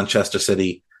bit on Manchester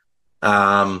City,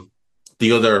 the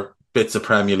other bits of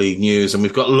Premier League news, and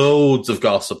we've got loads of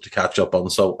gossip to catch up on,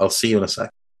 so I'll see you in a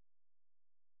sec.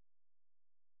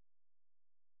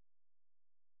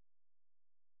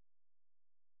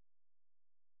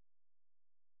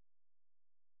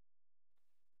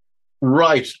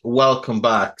 Right, welcome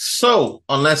back. So,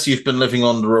 unless you've been living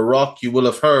under a rock, you will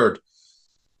have heard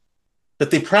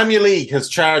that the Premier League has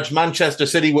charged Manchester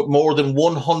City with more than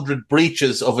 100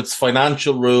 breaches of its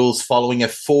financial rules following a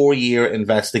 4-year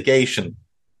investigation.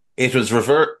 It has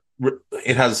referred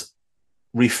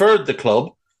the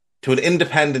club to an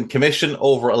independent commission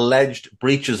over alleged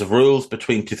breaches of rules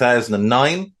between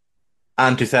 2009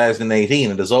 and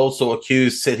 2018. It has also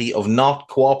accused City of not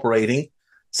cooperating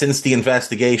since the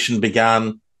investigation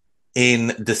began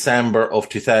in December of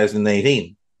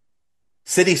 2018.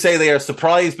 City say they are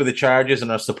surprised by the charges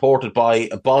and are supported by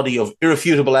a body of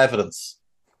irrefutable evidence.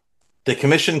 The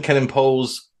Commission can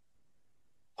impose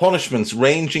punishments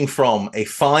ranging from a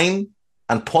fine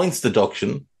and points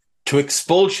deduction to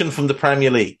expulsion from the Premier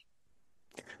League.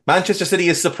 Manchester City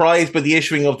is surprised by the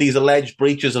issuing of these alleged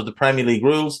breaches of the Premier League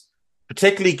rules,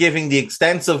 particularly given the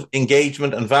extensive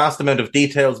engagement and vast amount of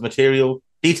detailed materials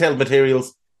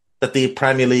that the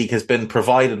Premier League has been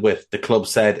provided with, the club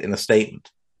said in a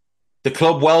statement. The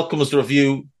club welcomes the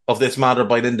review of this matter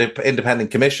by an independent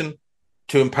commission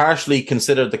to impartially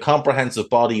consider the comprehensive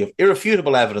body of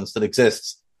irrefutable evidence that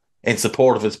exists in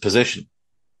support of its position.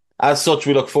 As such,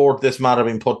 we look forward to this matter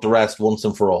being put to rest once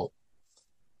and for all.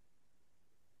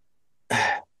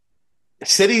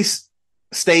 City's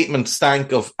statement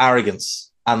stank of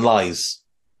arrogance and lies.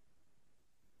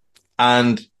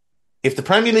 And if the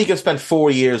Premier League have spent 4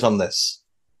 years on this,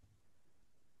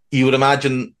 you would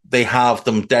imagine they have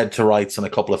them dead to rights on a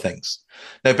couple of things.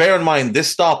 Now, bear in mind,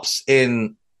 this stops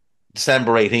in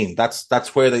December 18.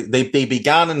 That's where they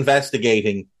began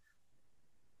investigating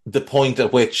the point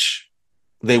at which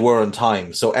they were in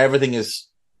time. So everything is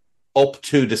up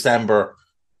to December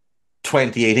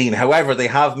 2018. However, they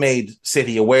have made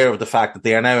City aware of the fact that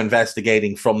they are now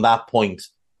investigating from that point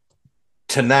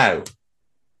to now.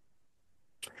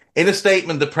 In a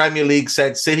statement, the Premier League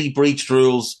said City breached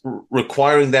rules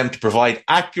requiring them to provide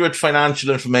accurate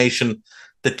financial information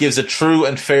that gives a true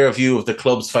and fair view of the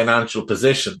club's financial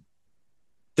position.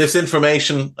 This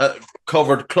information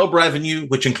covered club revenue,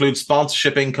 which includes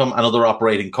sponsorship income and other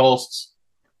operating costs.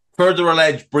 Further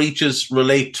alleged breaches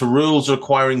relate to rules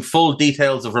requiring full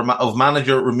details of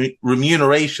manager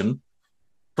remuneration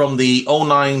from the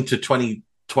 09 to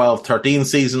 2012-13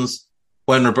 seasons,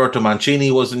 when Roberto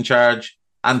Mancini was in charge,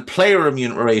 and player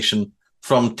remuneration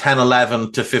from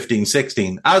 10-11 to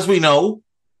 15-16. As we know,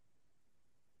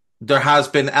 there has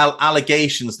been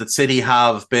allegations that City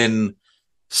have been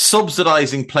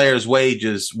subsidising players'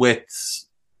 wages with,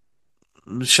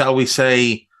 shall we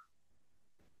say,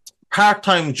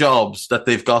 part-time jobs that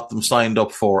they've got them signed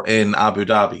up for in Abu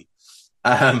Dhabi.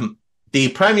 The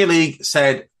Premier League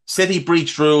said City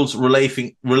breached rules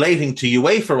relating to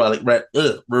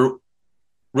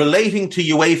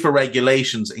UEFA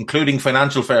regulations, including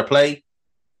financial fair play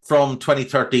from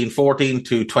 2013-14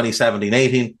 to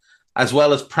 2017-18, as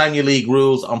well as Premier League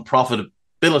rules on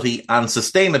profitability and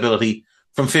sustainability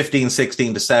from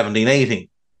 15-16 to 17-18.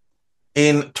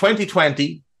 In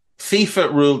 2020,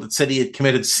 FIFA ruled that City had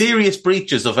committed serious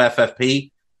breaches of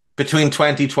FFP between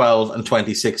 2012 and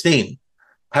 2016.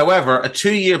 However, a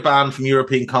 2-year ban from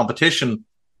European competition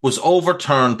was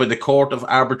overturned by the Court of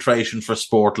Arbitration for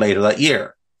Sport later that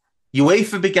year.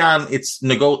 UEFA began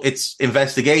its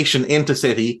investigation into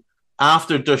City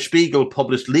after Der Spiegel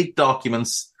published leaked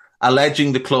documents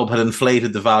alleging the club had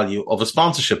inflated the value of a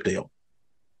sponsorship deal.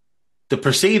 The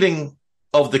proceeding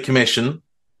of the commission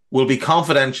will be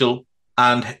confidential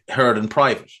and heard in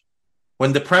private.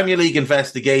 When the Premier League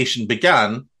investigation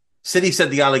began, City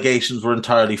said the allegations were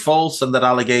entirely false and that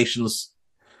allegations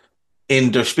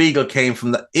in Der Spiegel came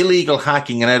from the illegal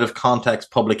hacking and out-of-context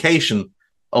publication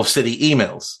of City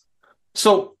emails.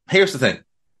 So here's the thing.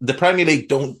 The Premier League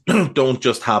don't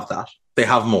just have that. They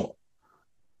have more.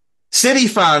 City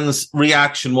fans'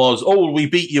 reaction was, oh, we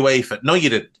beat UEFA. No, you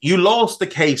didn't. You lost the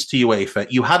case to UEFA.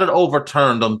 You had it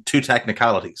overturned on 2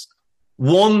 technicalities.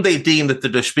 One, they deemed that the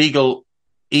Der Spiegel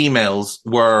emails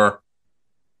were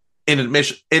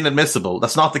inadmissible.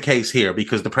 That's not the case here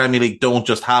because the Premier League don't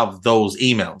just have those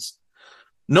emails.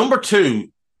 Number 2,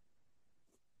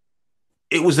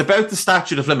 it was about the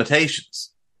statute of limitations.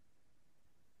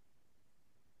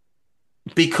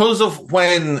 Because of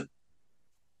when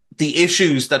the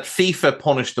issues that FIFA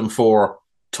punished them for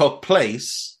took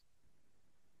place,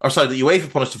 that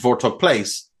UEFA punished them for took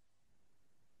place,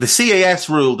 the CAS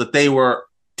ruled that they were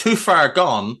too far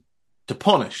gone to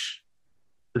punish.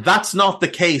 That's not the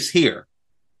case here.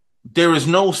 There is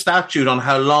no statute on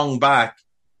how long back,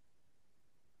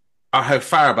 or how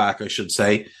far back, I should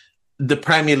say, the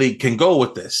Premier League can go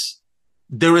with this.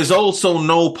 There is also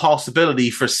no possibility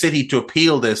for City to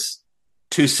appeal this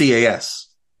to CAS.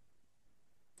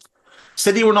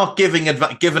 City were not given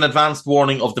advanced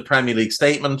warning of the Premier League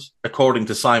statement, according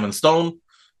to Simon Stone.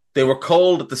 They were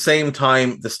called at the same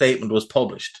time the statement was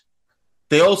published.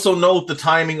 They also note the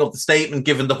timing of the statement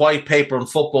given the white paper on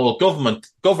football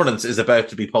governance is about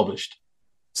to be published.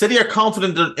 City are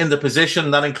confident in their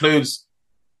position. That includes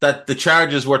that the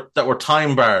charges were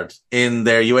time barred in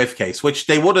their UEFA case, which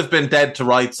they would have been dead to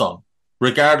rights on,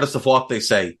 regardless of what they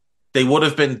say. They would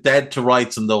have been dead to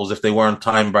rights on those if they weren't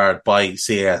time barred by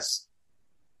CAS.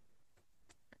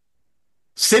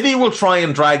 City will try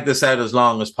and drag this out as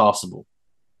long as possible.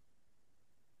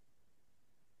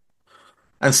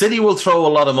 And City will throw a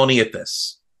lot of money at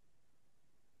this.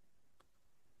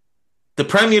 The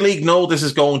Premier League know this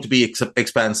is going to be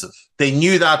expensive. They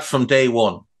knew that from day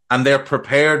one, and they're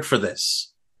prepared for this.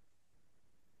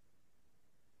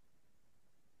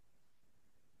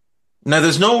 Now,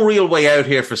 there's no real way out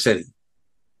here for City,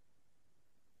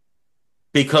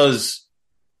 because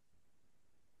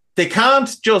they can't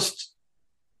just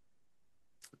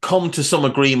come to some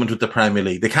agreement with the Premier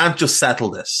League. They can't just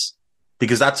settle this,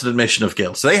 because that's an admission of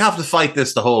guilt. So they have to fight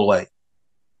this the whole way,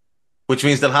 which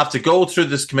means they'll have to go through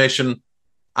this commission,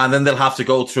 and then they'll have to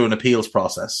go through an appeals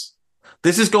process.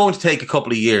 This is going to take a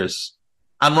couple of years,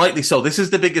 and rightly so. This is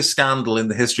the biggest scandal in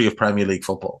the history of Premier League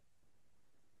football.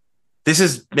 This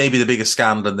is maybe the biggest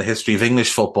scandal in the history of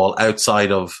English football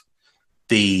outside of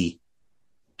the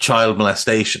child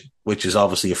molestation, which is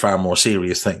obviously a far more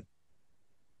serious thing.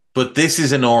 But this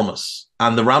is enormous,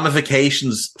 and the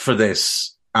ramifications for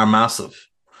this are massive.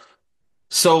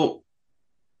 So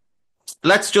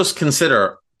let's just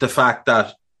consider the fact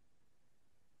that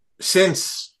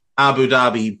since Abu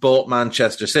Dhabi bought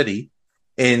Manchester City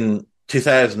in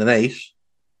 2008,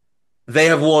 they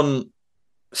have won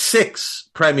 6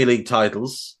 Premier League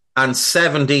titles and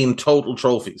 17 total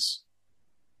trophies.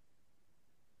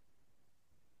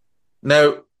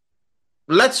 Now,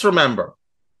 let's remember,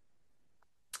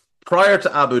 prior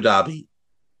to Abu Dhabi,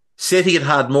 City had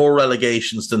had more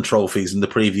relegations than trophies in the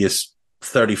previous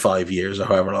 35 years or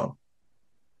however long.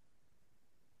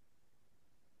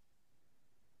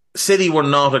 City were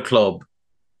not a club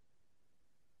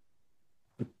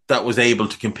that was able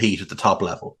to compete at the top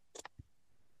level.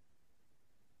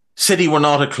 City were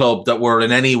not a club that were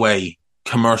in any way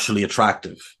commercially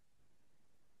attractive.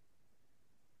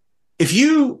 If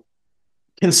you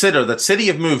consider that City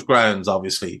have moved grounds,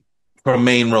 obviously, from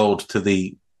Main Road to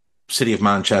the City of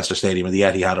Manchester Stadium or the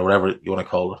Etihad or whatever you want to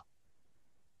call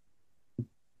it,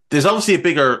 there's obviously a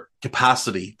bigger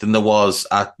capacity than there was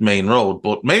at Main Road,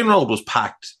 but Main Road was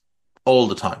packed all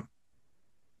the time.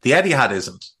 The Etihad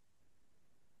isn't.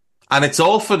 And it's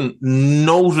often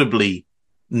notably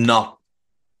not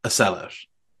a sellout.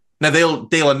 Now,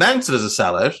 they'll announce it as a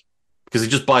sellout because they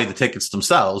just buy the tickets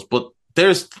themselves, but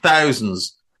there's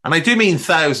thousands, and I do mean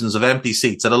thousands, of empty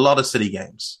seats at a lot of City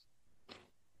games.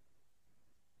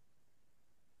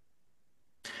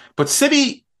 But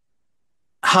City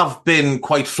have been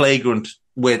quite flagrant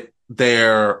with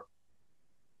their,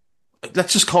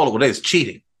 let's just call it what it is,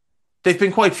 cheating. They've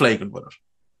been quite flagrant with it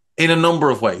in a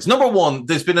number of ways. Number one,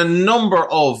 there's been a number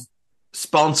of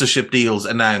sponsorship deals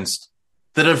announced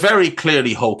that are very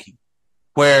clearly hokey,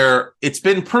 where it's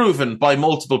been proven by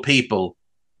multiple people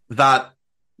that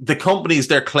the companies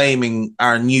they're claiming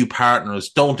are new partners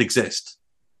don't exist.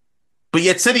 But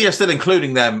yet City are still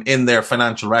including them in their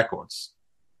financial records.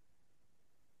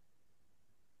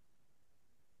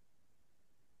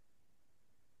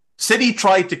 City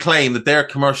tried to claim that their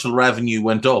commercial revenue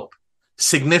went up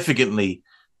significantly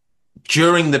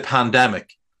during the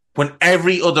pandemic, when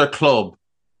every other club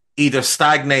either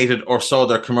stagnated or saw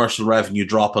their commercial revenue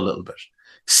drop a little bit.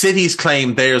 City's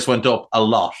claim theirs went up a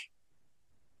lot.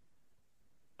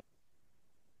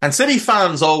 And City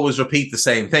fans always repeat the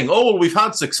same thing. Oh, well, we've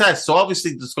had success, so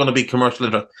obviously there's going to be commercial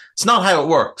interest. It's not how it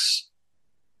works.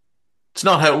 It's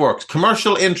not how it works.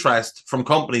 Commercial interest from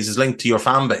companies is linked to your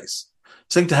fan base.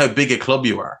 It's linked to how big a club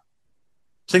you are.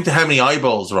 It's linked to how many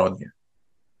eyeballs are on you.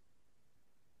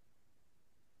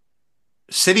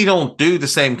 City don't do the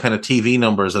same kind of TV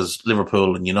numbers as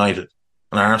Liverpool and United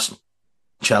and Arsenal,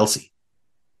 Chelsea.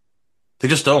 They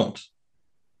just don't.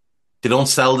 They don't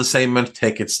sell the same amount of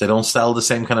tickets. They don't sell the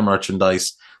same kind of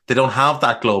merchandise. They don't have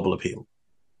that global appeal.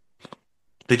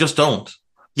 They just don't.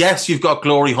 Yes, you've got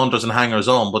glory hunters and hangers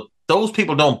on, but those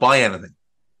people don't buy anything.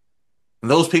 And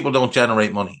those people don't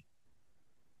generate money.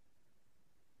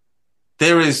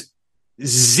 There is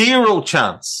zero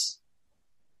chance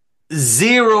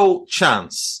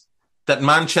that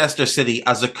Manchester City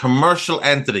as a commercial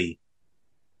entity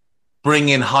bring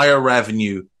in higher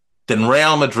revenue than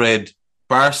Real Madrid,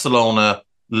 Barcelona,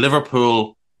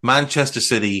 Liverpool, Manchester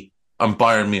City, and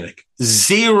Bayern Munich.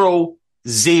 Zero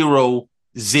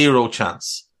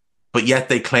chance. But yet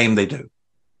they claim they do.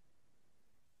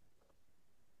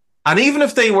 And even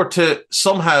if they were to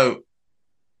somehow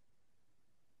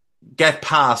get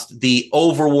past the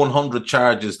over 100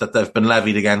 charges that they've been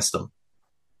levied against them,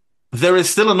 there is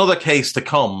still another case to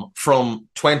come from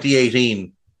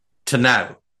 2018 to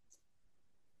now,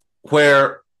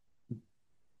 where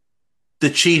the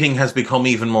cheating has become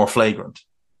even more flagrant.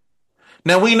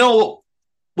 Now, we've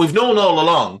known all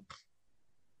along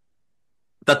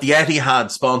that the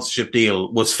Etihad sponsorship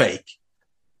deal was fake,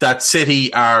 that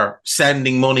City are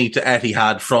sending money to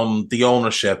Etihad from the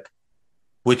ownership,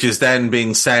 which is then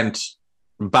being sent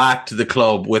back to the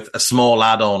club with a small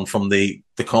add-on from the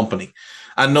company.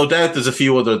 And no doubt there's a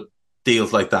few other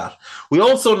deals like that. We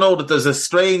also know that there's a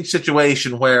strange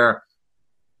situation where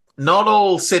not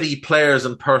all City players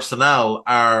and personnel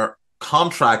are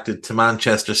contracted to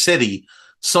Manchester City.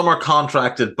 Some are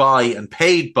contracted by and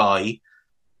paid by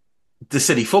the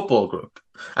City Football Group.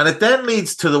 And it then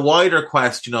leads to the wider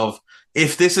question of,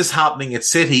 if this is happening at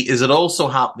City, is it also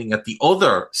happening at the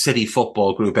other City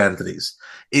Football Group entities?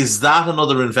 Is that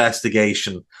another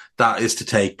investigation that is to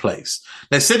take place?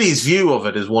 Now, City's view of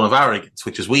it is one of arrogance,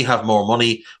 which is, we have more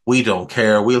money, we don't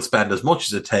care, we'll spend as much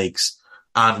as it takes,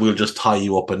 and we'll just tie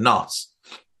you up in knots.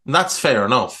 And that's fair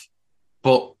enough.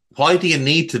 But why do you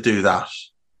need to do that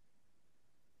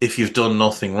if you've done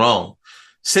nothing wrong?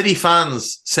 City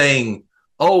fans saying,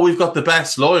 oh, we've got the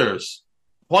best lawyers.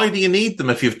 Why do you need them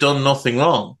if you've done nothing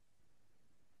wrong?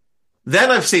 Then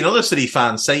I've seen other City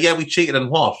fans say, yeah, we cheated in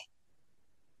what?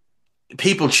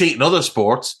 People cheat in other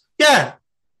sports. Yeah.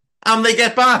 And they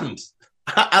get banned.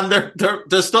 And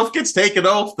their stuff gets taken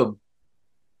off them.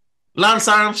 Lance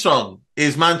Armstrong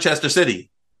is Manchester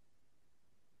City.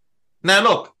 Now,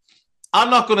 look, I'm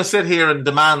not going to sit here and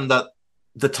demand that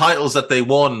the titles that they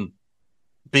won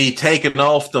be taken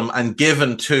off them and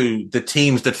given to the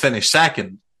teams that finish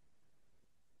second,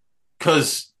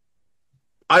 because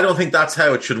I don't think that's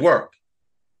how it should work.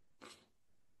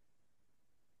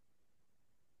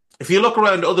 If you look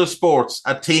around other sports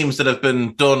at teams that have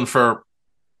been done for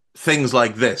things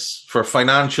like this, for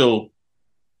financial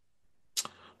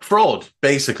fraud,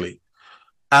 basically,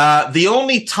 the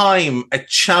only time a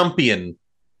champion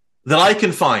that I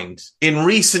can find in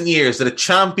recent years that a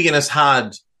champion has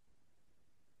had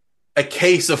a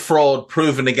case of fraud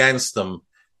proven against them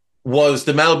was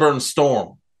the Melbourne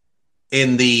Storm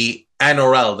in the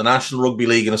NRL, the National Rugby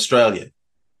League in Australia.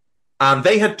 And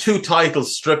they had 2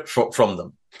 titles stripped from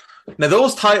them. Now,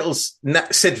 those titles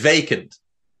sit vacant.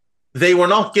 They were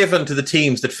not given to the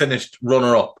teams that finished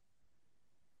runner-up.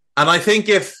 And I think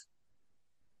if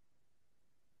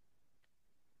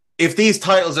these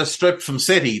titles are stripped from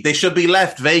City, they should be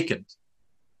left vacant.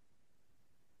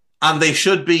 And they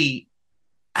should be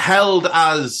held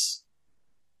as,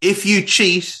 if you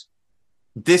cheat,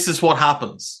 this is what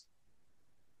happens.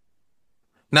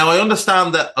 Now, I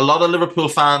understand that a lot of Liverpool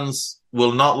fans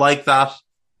will not like that,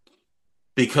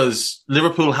 because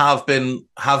Liverpool have been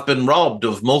robbed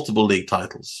of multiple league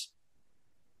titles.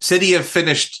 City have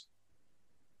finished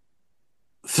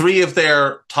 3 of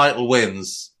their title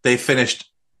wins. They finished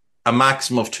a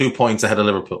maximum of 2 points ahead of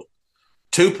Liverpool.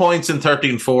 2 points in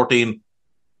 13-14,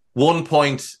 1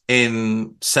 point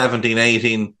in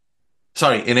 17-18, in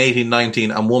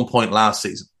 18-19, and 1 point last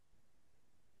season.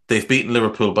 They've beaten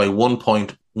Liverpool by 1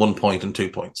 point, 1 point, and 2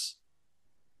 points.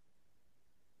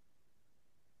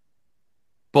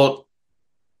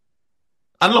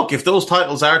 And look, if those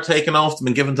titles are taken off them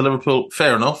and given to Liverpool,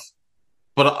 fair enough.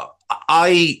 But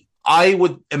I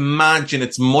would imagine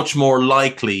it's much more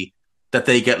likely that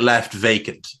they get left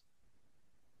vacant,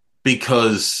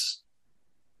 because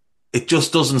it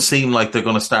just doesn't seem like they're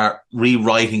going to start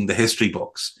rewriting the history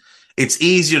books. It's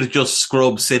easier to just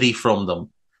scrub City from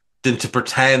them than to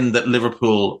pretend that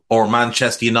Liverpool or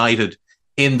Manchester United,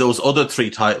 in those other 3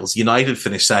 titles, United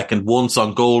finished second, once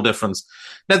on goal difference.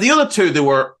 Now, the other 2, they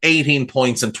were 18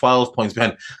 points and 12 points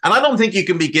behind. And I don't think you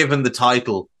can be given the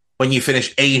title when you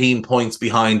finish 18 points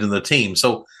behind in the team.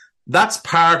 So that's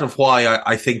part of why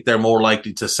I think they're more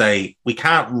likely to say, we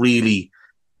can't really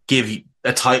give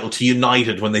a title to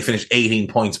United when they finish 18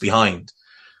 points behind.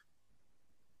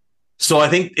 So I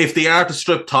think if they are to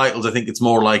strip titles, I think it's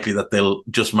more likely that they'll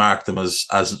just mark them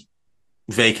as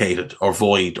vacated or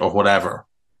void or whatever.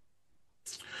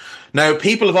 Now,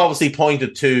 people have obviously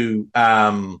pointed to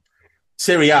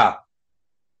Serie A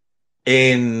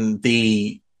in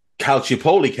the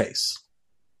Calciopoli case,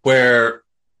 where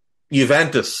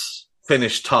Juventus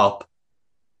finished top,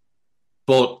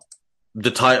 but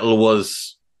the title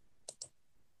was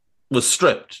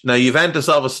stripped. Now, Juventus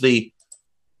obviously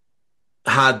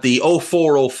had the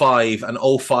 04-05 and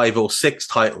 05-06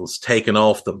 titles taken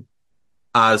off them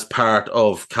as part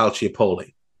of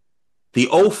Calciopoli. The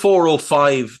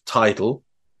 04-05 title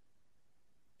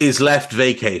is left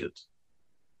vacated.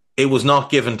 It was not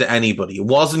given to anybody. It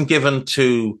wasn't given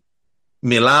to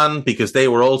Milan because they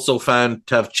were also found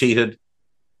to have cheated.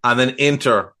 And then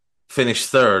Inter finished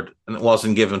third and it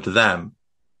wasn't given to them.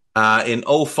 In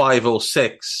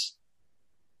 05-06,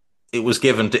 it was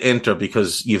given to Inter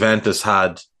because Juventus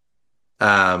had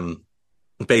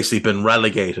basically been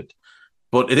relegated.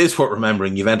 But it is worth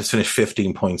remembering, Juventus finished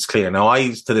 15 points clear. Now,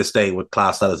 I, to this day, would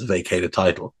class that as a vacated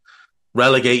title.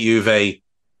 Relegate Juve,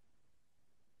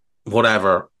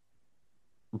 whatever.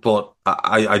 But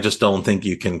I just don't think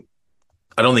you can...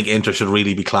 I don't think Inter should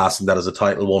really be classing that as a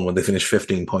title won when they finished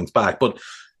 15 points back. But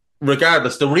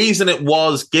regardless, the reason it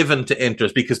was given to Inter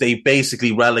is because they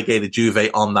basically relegated Juve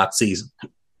on that season.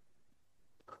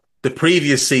 The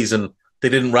previous season, they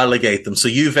didn't relegate them. So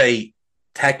Juve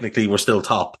technically were still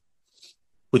top,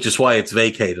 which is why it's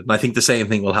vacated. And I think the same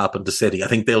thing will happen to City. I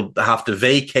think they'll have to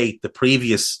vacate the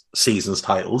previous season's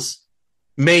titles.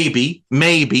 Maybe,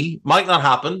 might not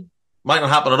happen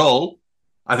at all.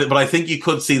 But I think you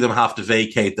could see them have to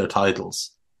vacate their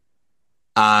titles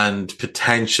and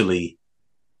potentially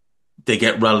they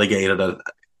get relegated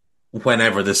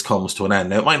whenever this comes to an end.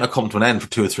 Now, it might not come to an end for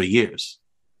 2 or 3 years,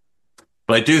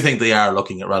 but I do think they are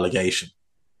looking at relegation.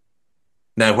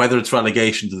 Now, whether it's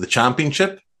relegation to the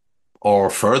Championship or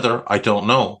further, I don't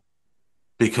know,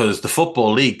 because the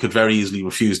Football League could very easily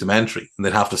refuse them entry and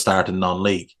they'd have to start in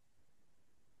non-league,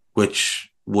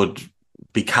 which would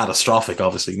be catastrophic,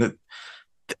 obviously.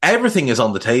 Everything is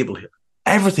on the table here.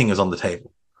 Everything is on the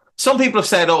table. Some people have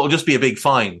said, it'll just be a big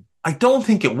fine. I don't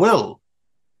think it will,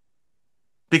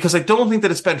 because I don't think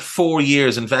that it spent 4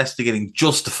 years investigating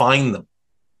just to find them.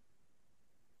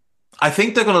 I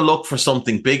think they're going to look for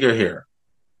something bigger here.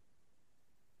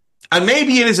 And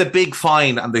maybe it is a big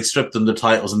fine and they strip them their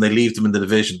titles and they leave them in the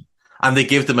division and they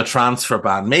give them a transfer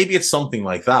ban. Maybe it's something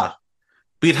like that.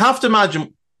 But you'd have to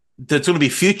imagine there's going to be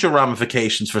future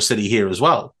ramifications for City here as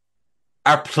well.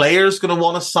 Are players going to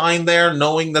want to sign there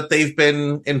knowing that they've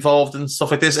been involved in stuff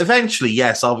like this? Eventually,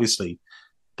 yes, obviously.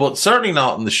 But certainly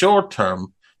not in the short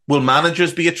term. Will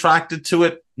managers be attracted to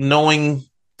it knowing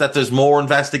that there's more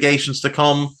investigations to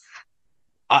come?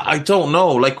 I don't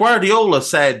know. Like Guardiola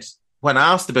said when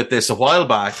asked about this a while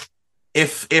back,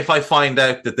 if I find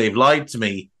out that they've lied to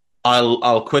me,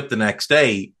 I'll quit the next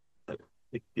day.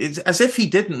 It's as if he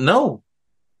didn't know.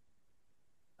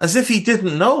 As if he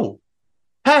didn't know.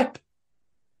 Pep,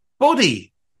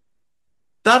 buddy,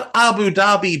 that Abu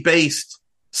Dhabi-based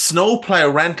snowplow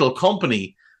rental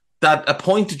company that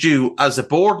appointed you as a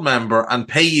board member and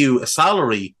pay you a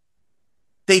salary,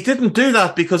 they didn't do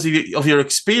that because of your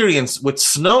experience with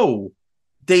snow.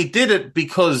 They did it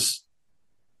because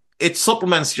it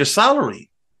supplements your salary.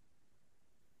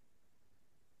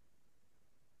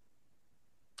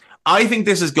 I think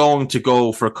this is going to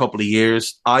go for a couple of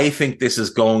years. I think this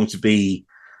is going to be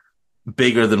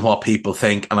bigger than what people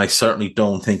think, and I certainly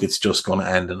don't think it's just going to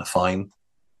end in a fine.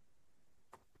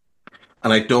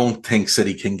 And I don't think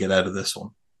City can get out of this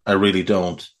one. I really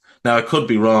don't. Now, I could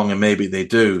be wrong, and maybe they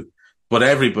do, but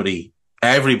everybody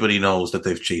knows that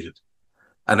they've cheated,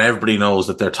 and everybody knows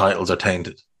that their titles are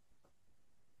tainted.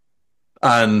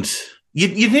 And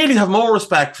you'd nearly have more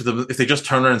respect for them if they just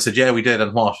turned around and said, yeah, we did,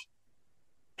 and what?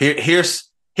 Here's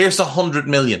 100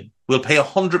 million. We'll pay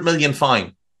 100 million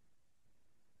fine.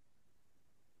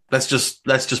 Let's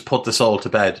just put this all to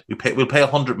bed. We'll pay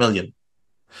 100 million.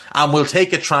 And we'll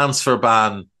take a transfer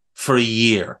ban for a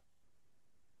year.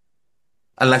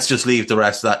 And let's just leave the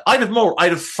rest of that.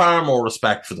 I'd have far more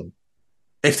respect for them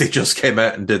if they just came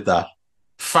out and did that.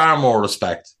 Far more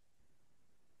respect.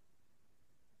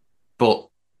 But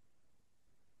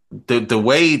the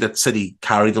way that City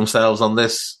carry themselves on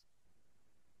this,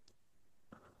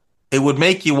 it would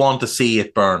make you want to see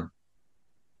it burn.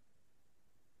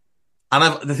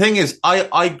 And the thing is,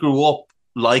 I grew up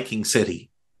liking City.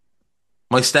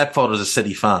 My stepfather's a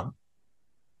City fan.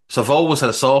 So I've always had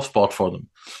a soft spot for them.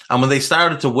 And when they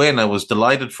started to win, I was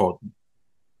delighted for them.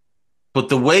 But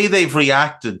the way they've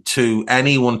reacted to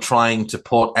anyone trying to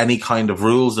put any kind of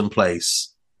rules in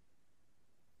place,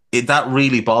 that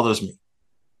really bothers me.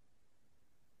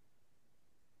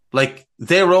 Like,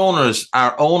 their owners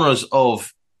are owners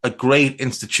of a great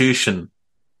institution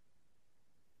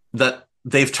that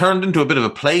they've turned into a bit of a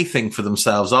plaything for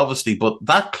themselves, obviously, but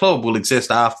that club will exist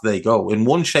after they go in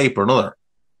one shape or another.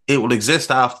 It will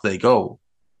exist after they go.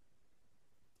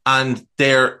 And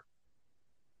they're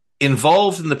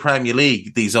involved in the Premier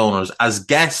League, these owners, as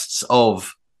guests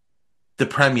of the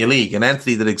Premier League, an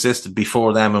entity that existed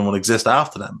before them and will exist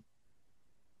after them.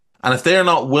 And if they're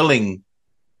not willing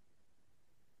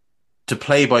to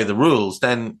play by the rules,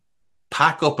 then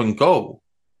pack up and go.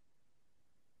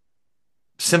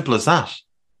 Simple as that.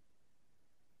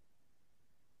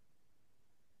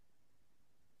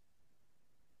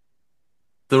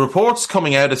 The reports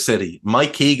coming out of City,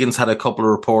 Mike Keegan's had a couple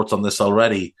of reports on this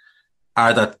already,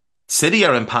 are that City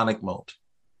are in panic mode.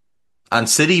 And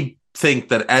City think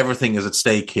that everything is at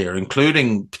stake here,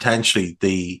 including potentially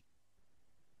the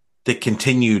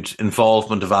continued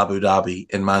involvement of Abu Dhabi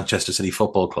in Manchester City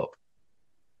Football Club.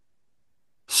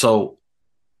 So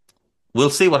we'll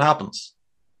see what happens.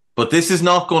 But this is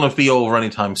not going to be over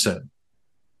anytime soon.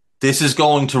 This is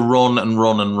going to run and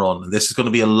run and run. This is going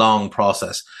to be a long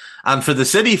process. And for the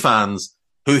City fans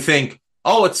who think,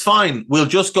 oh, it's fine, we'll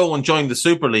just go and join the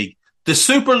Super League. The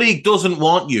Super League doesn't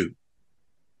want you.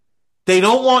 They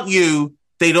don't want you.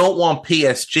 They don't want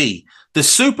PSG. The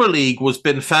Super League was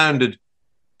been founded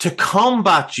to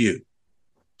combat you,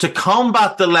 to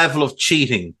combat the level of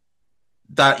cheating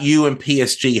that you and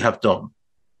PSG have done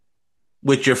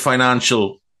with your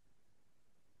financial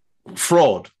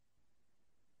fraud.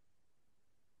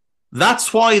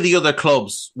 That's why the other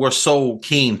clubs were so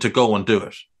keen to go and do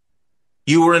it.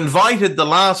 You were invited the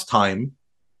last time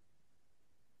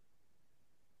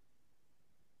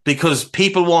because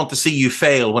people want to see you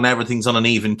fail when everything's on an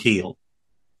even keel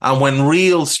and when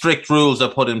real strict rules are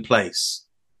put in place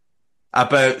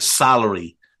about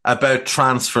salary, about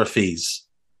transfer fees,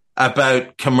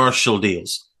 about commercial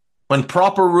deals. When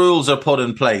proper rules are put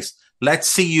in place, let's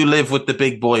see you live with the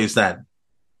big boys then.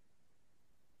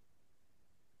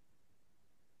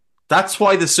 That's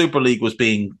why the Super League was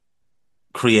being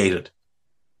created.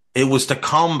 It was to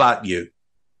combat you.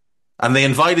 And they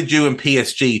invited you and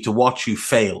PSG to watch you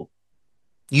fail.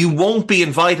 You won't be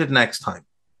invited next time.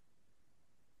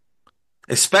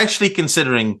 Especially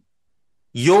considering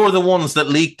you're the ones that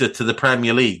leaked it to the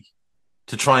Premier League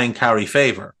to try and carry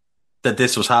favour that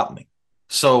this was happening.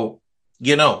 So,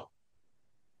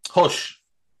 hush.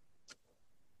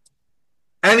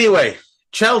 Anyway,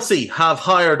 Chelsea have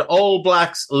hired All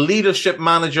Blacks leadership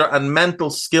manager and mental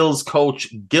skills coach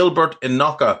Gilbert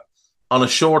Enoka on a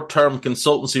short-term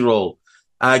consultancy role.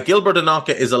 Gilbert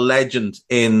Enoka is a legend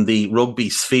in the rugby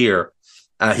sphere.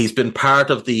 He's been part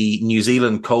of the New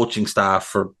Zealand coaching staff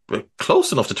for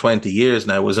close enough to 20 years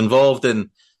now, was involved in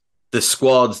the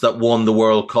squads that won the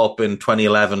World Cup in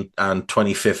 2011 and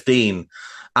 2015.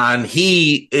 And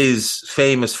he is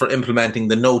famous for implementing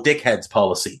the no dickheads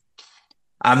policy.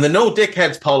 And the no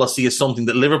dickheads policy is something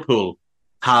that Liverpool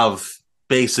have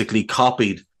basically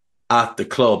copied at the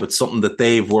club. It's something that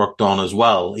they've worked on as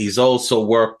well. He's also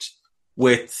worked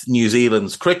with New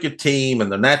Zealand's cricket team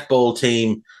and the netball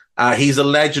team. He's a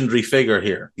legendary figure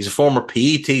here. He's a former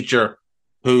PE teacher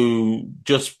who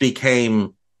just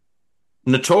became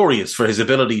notorious for his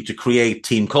ability to create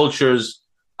team cultures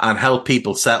and help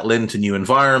people settle into new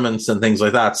environments and things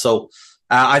like that. So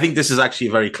I think this is actually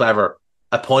a very clever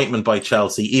appointment by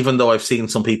Chelsea, even though I've seen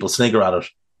some people snigger at it.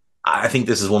 I think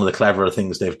this is one of the cleverer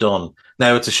things they've done.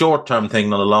 Now, it's a short-term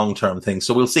thing, not a long-term thing,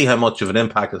 so we'll see how much of an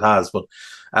impact it has. But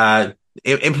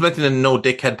implementing a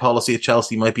no-dickhead policy at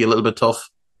Chelsea might be a little bit tough.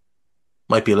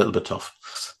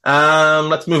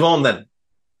 Let's move on then.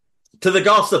 To the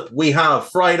gossip, we have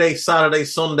Friday, Saturday,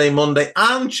 Sunday, Monday,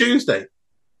 and Tuesday.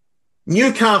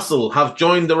 Newcastle have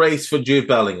joined the race for Jude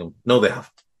Bellingham. No, they haven't.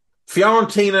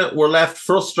 Fiorentina were left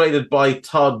frustrated by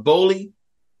Todd Boehly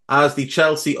as the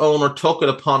Chelsea owner took it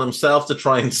upon himself to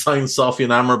try and sign Sofyan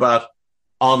Amrabat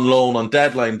on loan on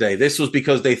deadline day. This was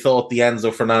because they thought the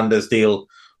Enzo Fernandez deal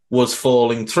was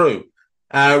falling through.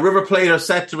 River Plate are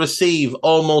set to receive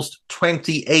almost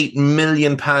 £28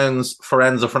 million for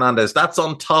Enzo Fernandez. That's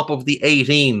on top of the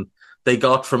 18 they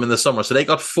got from in the summer. So they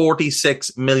got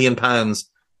 £46 million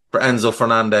for Enzo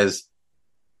Fernandez.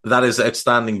 That is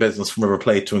outstanding business from River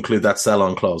Plate to include that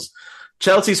sell-on clause.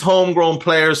 Chelsea's homegrown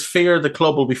players fear the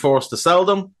club will be forced to sell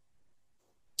them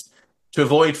to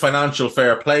avoid financial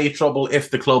fair play trouble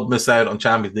if the club miss out on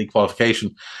Champions League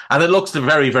qualification. And it looks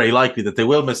very, very likely that they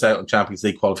will miss out on Champions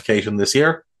League qualification this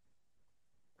year.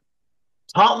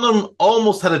 Tottenham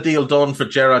almost had a deal done for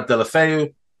Gerard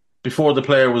Deulofeu before the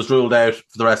player was ruled out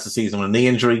for the rest of the season with a knee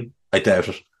injury. I doubt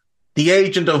it. The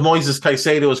agent of Moises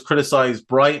Caicedo has criticised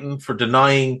Brighton for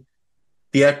denying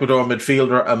the Ecuador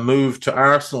midfielder a move to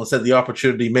Arsenal and said the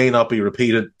opportunity may not be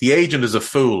repeated. The agent is a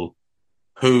fool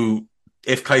who,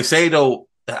 if Caicedo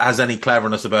has any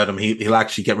cleverness about him, he'll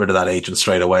actually get rid of that agent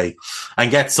straight away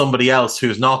and get somebody else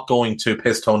who's not going to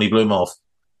piss Tony Bloom off.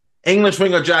 English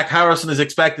winger Jack Harrison is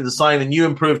expected to sign a new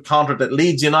improved contract at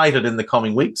Leeds United in the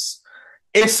coming weeks.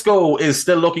 Isco is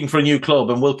still looking for a new club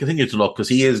and will continue to look because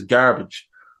he is garbage.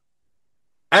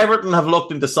 Everton have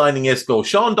looked into signing Isco.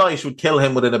 Sean Dyche would kill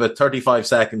him within about 35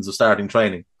 seconds of starting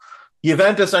training.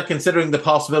 Juventus are considering the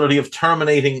possibility of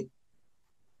terminating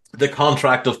the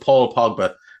contract of Paul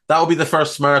Pogba. That would be the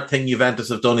first smart thing Juventus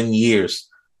have done in years.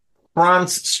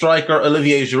 France striker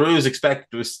Olivier Giroud is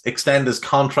expected to extend his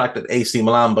contract at AC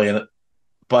Milan by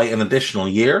by an additional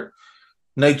year.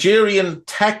 Nigerian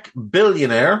tech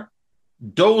billionaire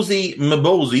Dozie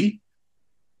Mmobuosi,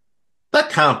 that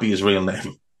can't be his real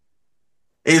name,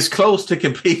 is close to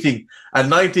completing a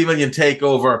 90 million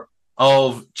takeover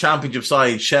of championship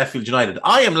side Sheffield United.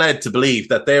 I am led to believe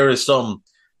that there is some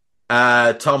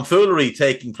tomfoolery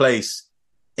taking place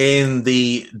in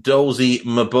the Dozie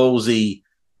Mmobuosi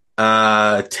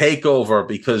takeover,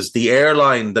 because the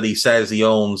airline that he says he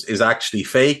owns is actually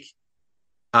fake,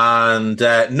 and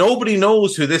nobody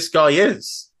knows who this guy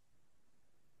is.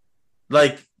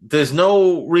 Like, there's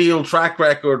no real track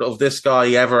record of this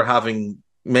guy ever having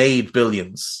made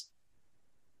billions.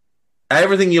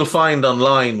 Everything you'll find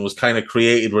online was kind of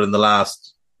created within the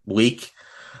last week.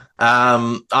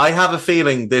 I have a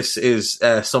feeling this is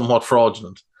somewhat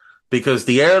fraudulent, because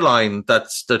the airline that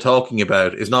they're talking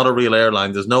about is not a real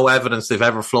airline. There's no evidence they've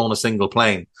ever flown a single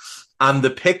plane. And the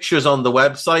pictures on the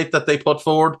website that they put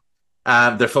forward,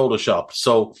 they're photoshopped.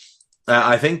 So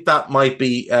I think that might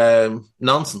be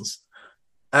nonsense.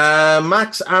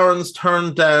 Max Aarons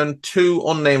turned down 2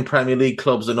 unnamed Premier League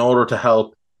clubs in order to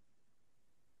help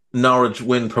Norwich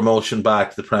win promotion back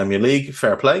to the Premier League.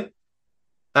 Fair play.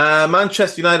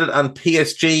 Manchester United and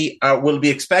PSG will be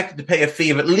expected to pay a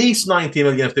fee of at least 90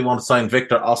 million if they want to sign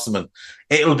Victor Osimhen.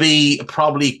 It'll be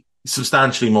probably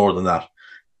substantially more than that.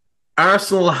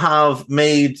 Arsenal have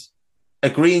made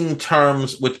agreeing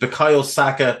terms with Bukayo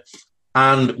Saka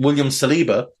and William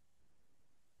Saliba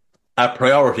a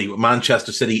priority, with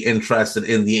Manchester City interested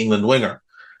in the England winger.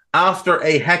 After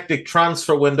a hectic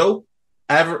transfer window,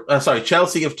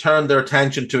 Chelsea have turned their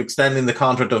attention to extending the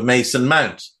contract of Mason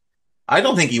Mount. I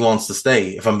don't think he wants to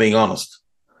stay, if I'm being honest.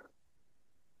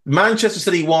 Manchester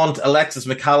City want Alexis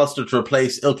McAllister to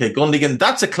replace Ilkay Gundogan.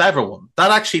 That's a clever one.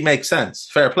 That actually makes sense.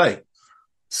 Fair play.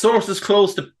 Sources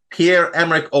close to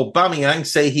Pierre-Emerick Aubameyang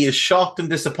say he is shocked and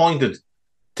disappointed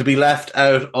to be left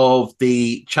out of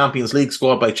the Champions League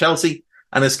squad by Chelsea,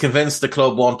 and is convinced the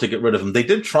club want to get rid of him. They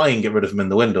did try and get rid of him in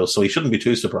the window, so he shouldn't be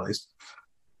too surprised.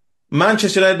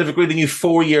 Manchester United have agreed a new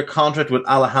 4-year contract with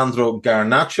Alejandro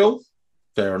Garnacho.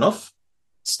 Fair enough.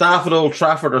 Staff at Old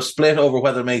Trafford are split over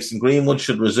whether Mason Greenwood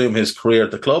should resume his career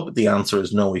at the club. The answer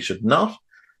is no, he should not.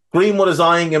 Greenwood is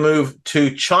eyeing a move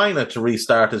to China to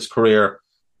restart his career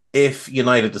if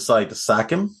United decide to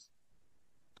sack him.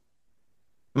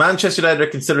 Manchester United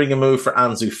are considering a move for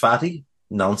Ansu Fati.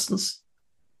 Nonsense.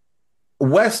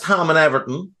 West Ham and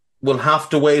Everton will have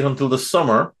to wait until the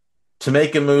summer to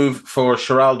make a move for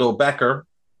Geraldo Becker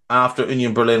after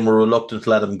Union Berlin were reluctant to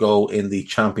let him go in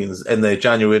the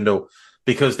January window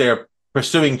because they're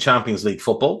pursuing Champions League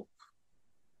football.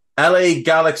 LA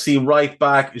Galaxy right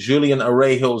back Julian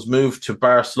Arejo's move to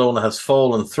Barcelona has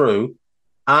fallen through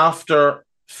after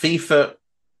FIFA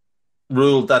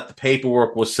ruled that the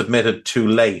paperwork was submitted too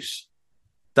late.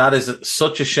 That is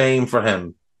such a shame for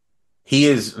him. He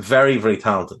is very, very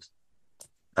talented.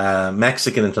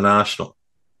 Mexican international.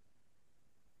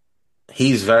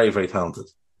 He's very, very talented.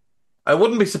 I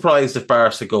wouldn't be surprised if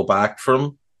Barca go back for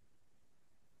him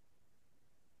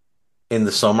in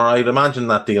the summer. I'd imagine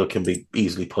that deal can be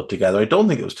easily put together. I don't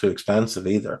think it was too expensive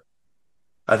either.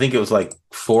 I think it was like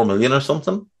 4 million or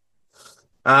something.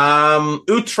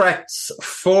 Utrecht's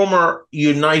former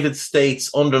United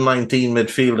States under-19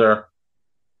 midfielder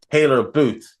Taylor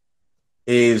Booth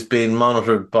is being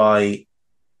monitored by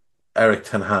Erik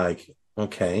ten Hag.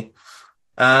 Okay.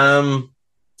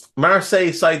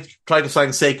 Marseille tried to sign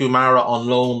Sekou Mara on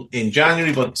loan in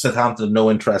January, but Southampton had no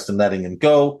interest in letting him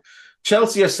go.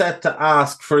 Chelsea are set to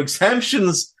ask for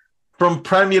exemptions from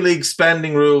Premier League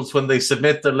spending rules when they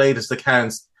submit their latest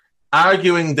accounts,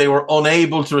 arguing they were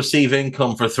unable to receive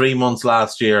income for 3 months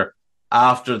last year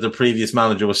after the previous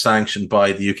manager was sanctioned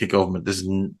by the UK government. This is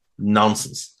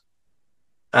nonsense.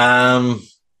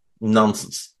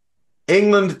 Nonsense.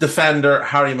 England defender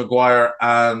Harry Maguire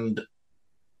and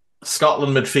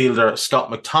Scotland midfielder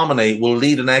Scott McTominay will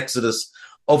lead an exodus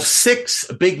of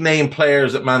 6 big-name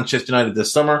players at Manchester United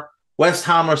this summer. West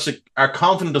Ham are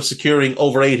confident of securing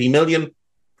over 80 million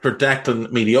for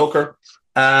Declan Mediocre.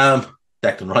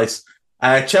 Declan Rice.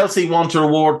 Chelsea want to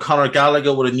reward Conor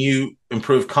Gallagher with a new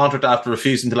improved contract after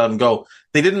refusing to let him go.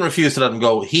 They didn't refuse to let him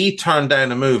go. He turned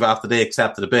down a move after they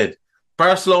accepted a bid.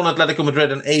 Barcelona, Atletico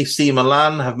Madrid and AC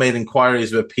Milan have made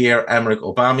inquiries with Pierre-Emerick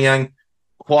Aubameyang.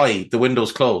 Why? The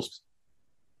window's closed.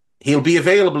 He'll be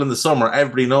available in the summer.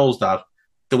 Everybody knows that.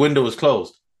 The window is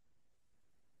closed.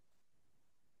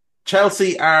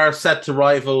 Chelsea are set to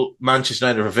rival Manchester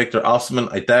United for Victor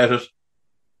Osimhen. I doubt it.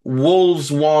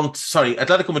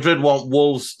 Atletico Madrid want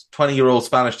Wolves' 20-year-old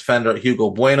Spanish defender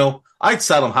Hugo Bueno. I'd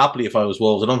sell him happily if I was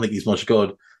Wolves. I don't think he's much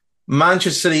good.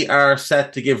 Manchester City are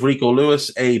set to give Rico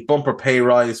Lewis a bumper pay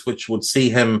rise, which would see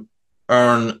him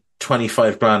earn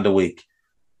 25 grand a week.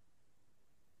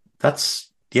 That's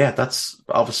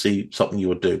obviously something you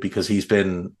would do, because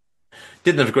didn't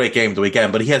have a great game the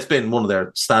weekend, but he has been one of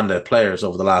their standout players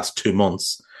over the last 2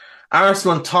 months.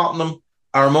 Arsenal and Tottenham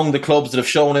are among the clubs that have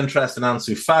shown interest in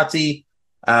Ansu Fati.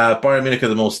 Bayern Munich are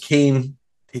the most keen.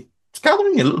 It's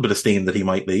gathering a little bit of steam that he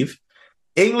might leave.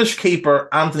 English keeper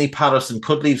Anthony Patterson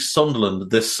could leave Sunderland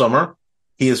this summer.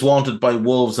 He is wanted by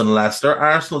Wolves and Leicester.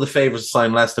 Arsenal, the favourites, to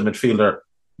sign Leicester midfielder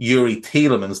Yuri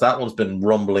Tielemans. That one's been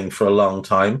rumbling for a long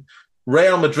time.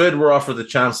 Real Madrid were offered the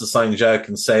chance to sign João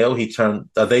Cancelo.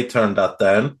 They turned that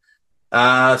down.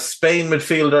 Spain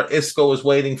midfielder Isco is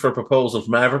waiting for a proposal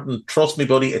from Everton. Trust me,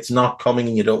 buddy, it's not coming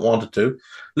and you don't want it to.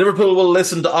 Liverpool will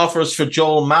listen to offers for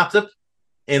Joel Matip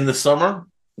in the summer.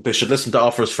 They should listen to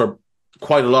offers for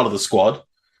quite a lot of the squad.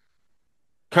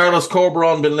 Carlos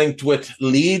Corberán been linked with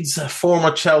Leeds.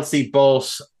 Former Chelsea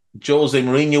boss Jose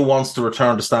Mourinho wants to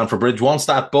return to Stamford Bridge, wants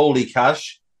that Bowley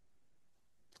cash.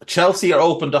 Chelsea are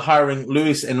open to hiring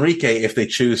Luis Enrique if they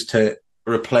choose to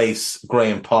replace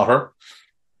Graham Potter.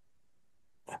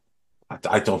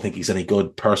 I don't think he's any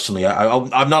good, personally.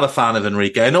 I'm not a fan of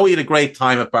Enrique. I know he had a great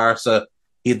time at Barca.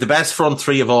 He had the best front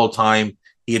three of all time.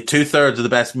 He had 2/3 of the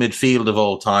best midfield of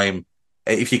all time.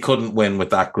 If you couldn't win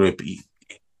with that group,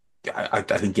 I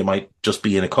think you might just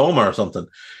be in a coma or something.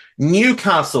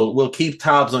 Newcastle will keep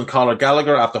tabs on Conor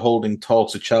Gallagher after holding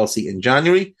talks with Chelsea in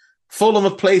January. Fulham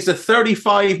have placed a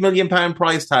 £35 million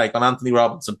price tag on Anthony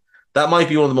Robinson. That might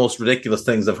be one of the most ridiculous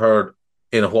things I've heard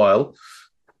in a while.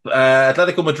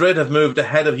 Atletico Madrid have moved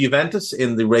ahead of Juventus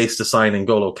in the race to sign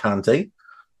N'Golo Kante.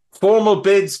 Formal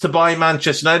bids to buy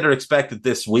Manchester United are expected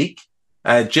this week.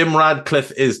 Jim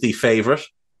Radcliffe is the favourite.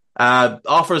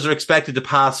 Offers are expected to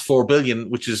pass 4 billion,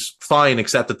 which is fine,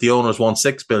 except that the owners want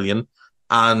 6 billion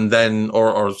and then,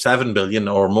 or 7 billion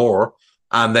or more.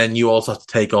 And then you also have to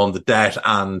take on the debt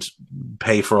and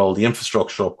pay for all the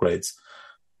infrastructure upgrades.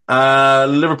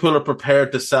 Liverpool are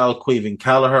prepared to sell Caoimhin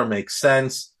Kelleher, makes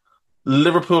sense.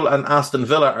 Liverpool and Aston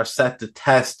Villa are set to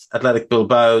test Athletic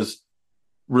Bilbao's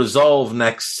resolve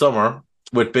next summer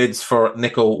with bids for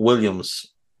Nico Williams.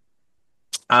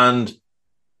 And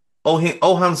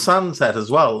Ohan Sanset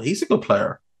as well. He's a good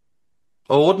player.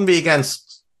 I wouldn't be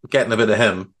against getting a bit of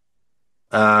him.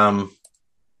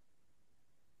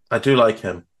 I do like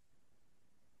him.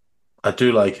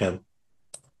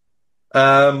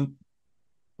 Bayern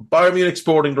Munich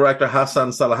sporting director Hassan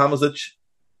Salihamidzic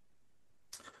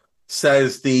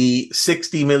says the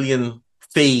 60 million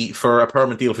fee for a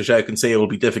permanent deal for João Cancelo will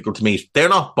be difficult to meet. They're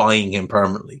not buying him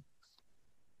permanently.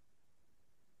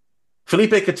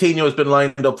 Felipe Coutinho has been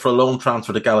lined up for a loan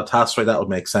transfer to Galatasaray. That would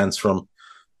make sense from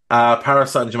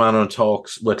Paris Saint-Germain are in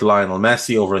talks with Lionel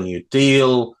Messi over a new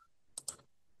deal.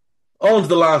 On to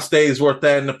the last day's work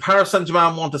then. Paris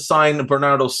Saint-Germain want to sign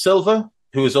Bernardo Silva,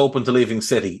 who is open to leaving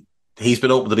City. He's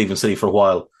been open to leaving City for a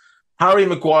while. Harry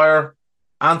Maguire,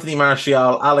 Anthony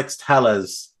Martial, Alex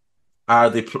Telles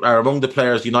are among the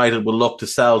players United will look to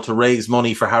sell to raise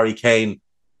money for Harry Kane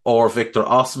or Victor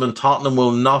Osimhen. Tottenham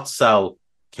will not sell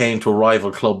Kane to a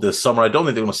rival club this summer. I don't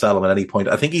think they're going to sell him at any point.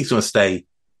 I think he's going to stay.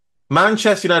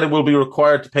 Manchester United will be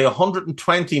required to pay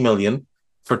 120 million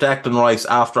for Declan Rice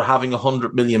after having a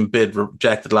 100 million bid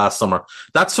rejected last summer.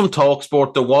 That's from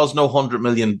TalkSport. There was no 100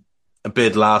 million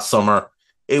bid last summer.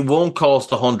 It won't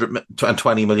cost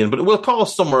 120 million, but it will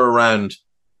cost somewhere around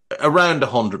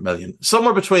 100 million.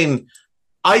 Somewhere between,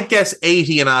 I'd guess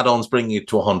 80 and add-ons bringing it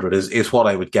to 100 is what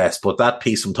I would guess, but that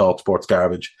piece from TalkSport's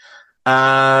garbage.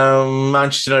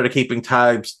 Manchester United are keeping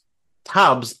tabs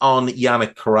on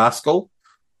Yannick Carrasco.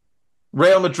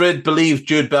 Real Madrid believe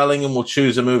Jude Bellingham will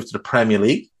choose a move to the Premier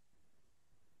League.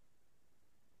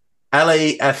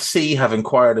 LAFC have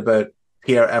inquired about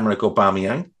Pierre-Emerick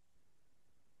Aubameyang.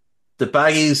 The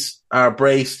Baggies are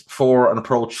braced for an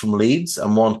approach from Leeds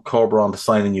and want Corberán to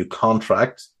sign a new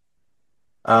contract.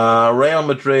 Real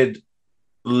Madrid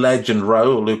legend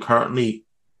Raul,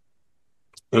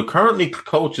 who currently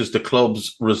coaches the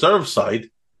club's reserve side,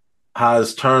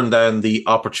 has turned down the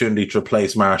opportunity to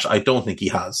replace Marsh. I don't think he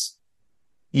has.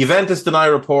 Juventus deny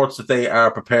reports that they are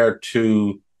prepared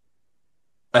to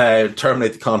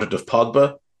terminate the contract of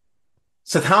Pogba.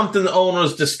 Southampton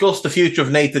owners discuss the future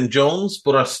of Nathan Jones,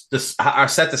 but are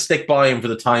set to stick by him for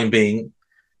the time being.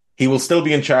 He will still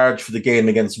be in charge for the game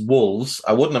against Wolves.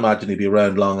 I wouldn't imagine he'd be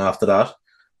around long after that.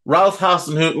 Ralph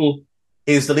Hasenhüttl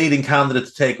is the leading candidate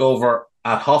to take over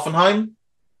at Hoffenheim.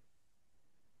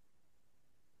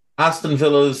 Aston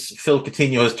Villa's Phil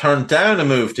Coutinho has turned down a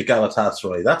move to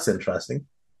Galatasaray. That's interesting.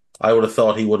 I would have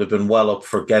thought he would have been well up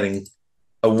for getting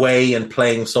away and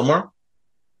playing somewhere.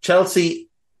 Chelsea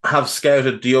have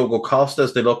scouted Diogo Costa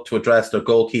as they look to address their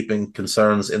goalkeeping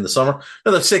concerns in the summer.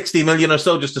 Another 60 million or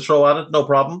so just to throw at it, no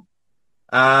problem.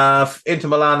 Inter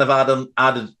Milan have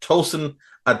added Tosin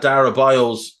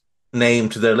Adarabioyo's name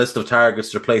to their list of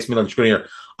targets to replace Milan Skriniar.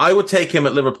 I would take him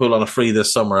at Liverpool on a free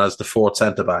this summer as the fourth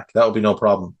centre-back. That would be no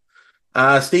problem.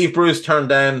 Steve Bruce turned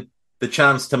down the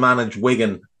chance to manage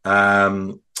Wigan.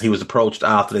 He was approached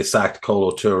after they sacked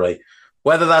Kolo Touré.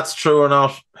 Whether that's true or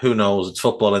not, who knows? It's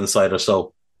Football Insider,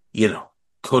 so,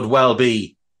 could well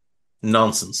be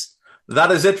nonsense.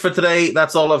 That is it for today.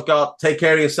 That's all I've got. Take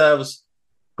care of yourselves.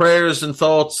 Prayers and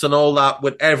thoughts and all that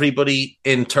with everybody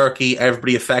in Turkey,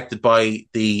 everybody affected by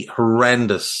the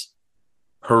horrendous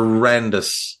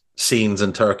scenes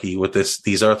in Turkey with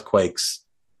these earthquakes.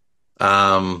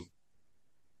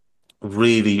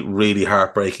 Really, really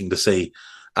heartbreaking to see.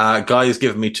 Guy's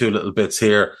giving me two little bits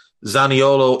here.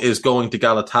 Zaniolo is going to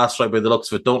Galatasaray by the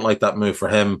looks of it. Don't like that move for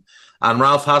him. And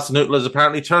Ralph Hasenhüttl has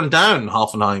apparently turned down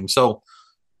Hoffenheim. So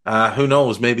who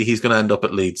knows? Maybe he's going to end up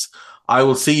at Leeds. I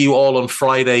will see you all on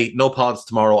Friday. No pods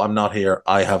tomorrow. I'm not here.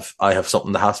 I have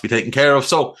something that has to be taken care of.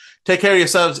 So take care of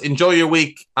yourselves. Enjoy your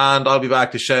week. And I'll be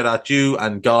back to shout at you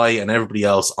and Guy and everybody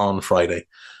else on Friday.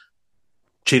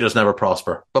 Cheaters never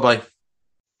prosper. Bye-bye.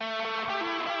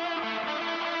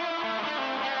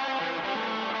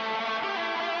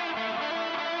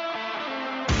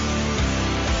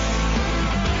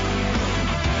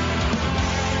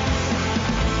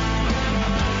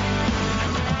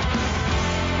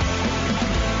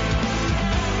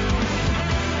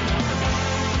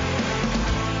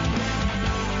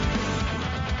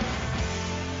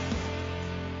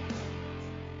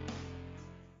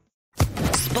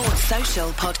 Social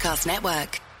Podcast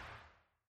Network.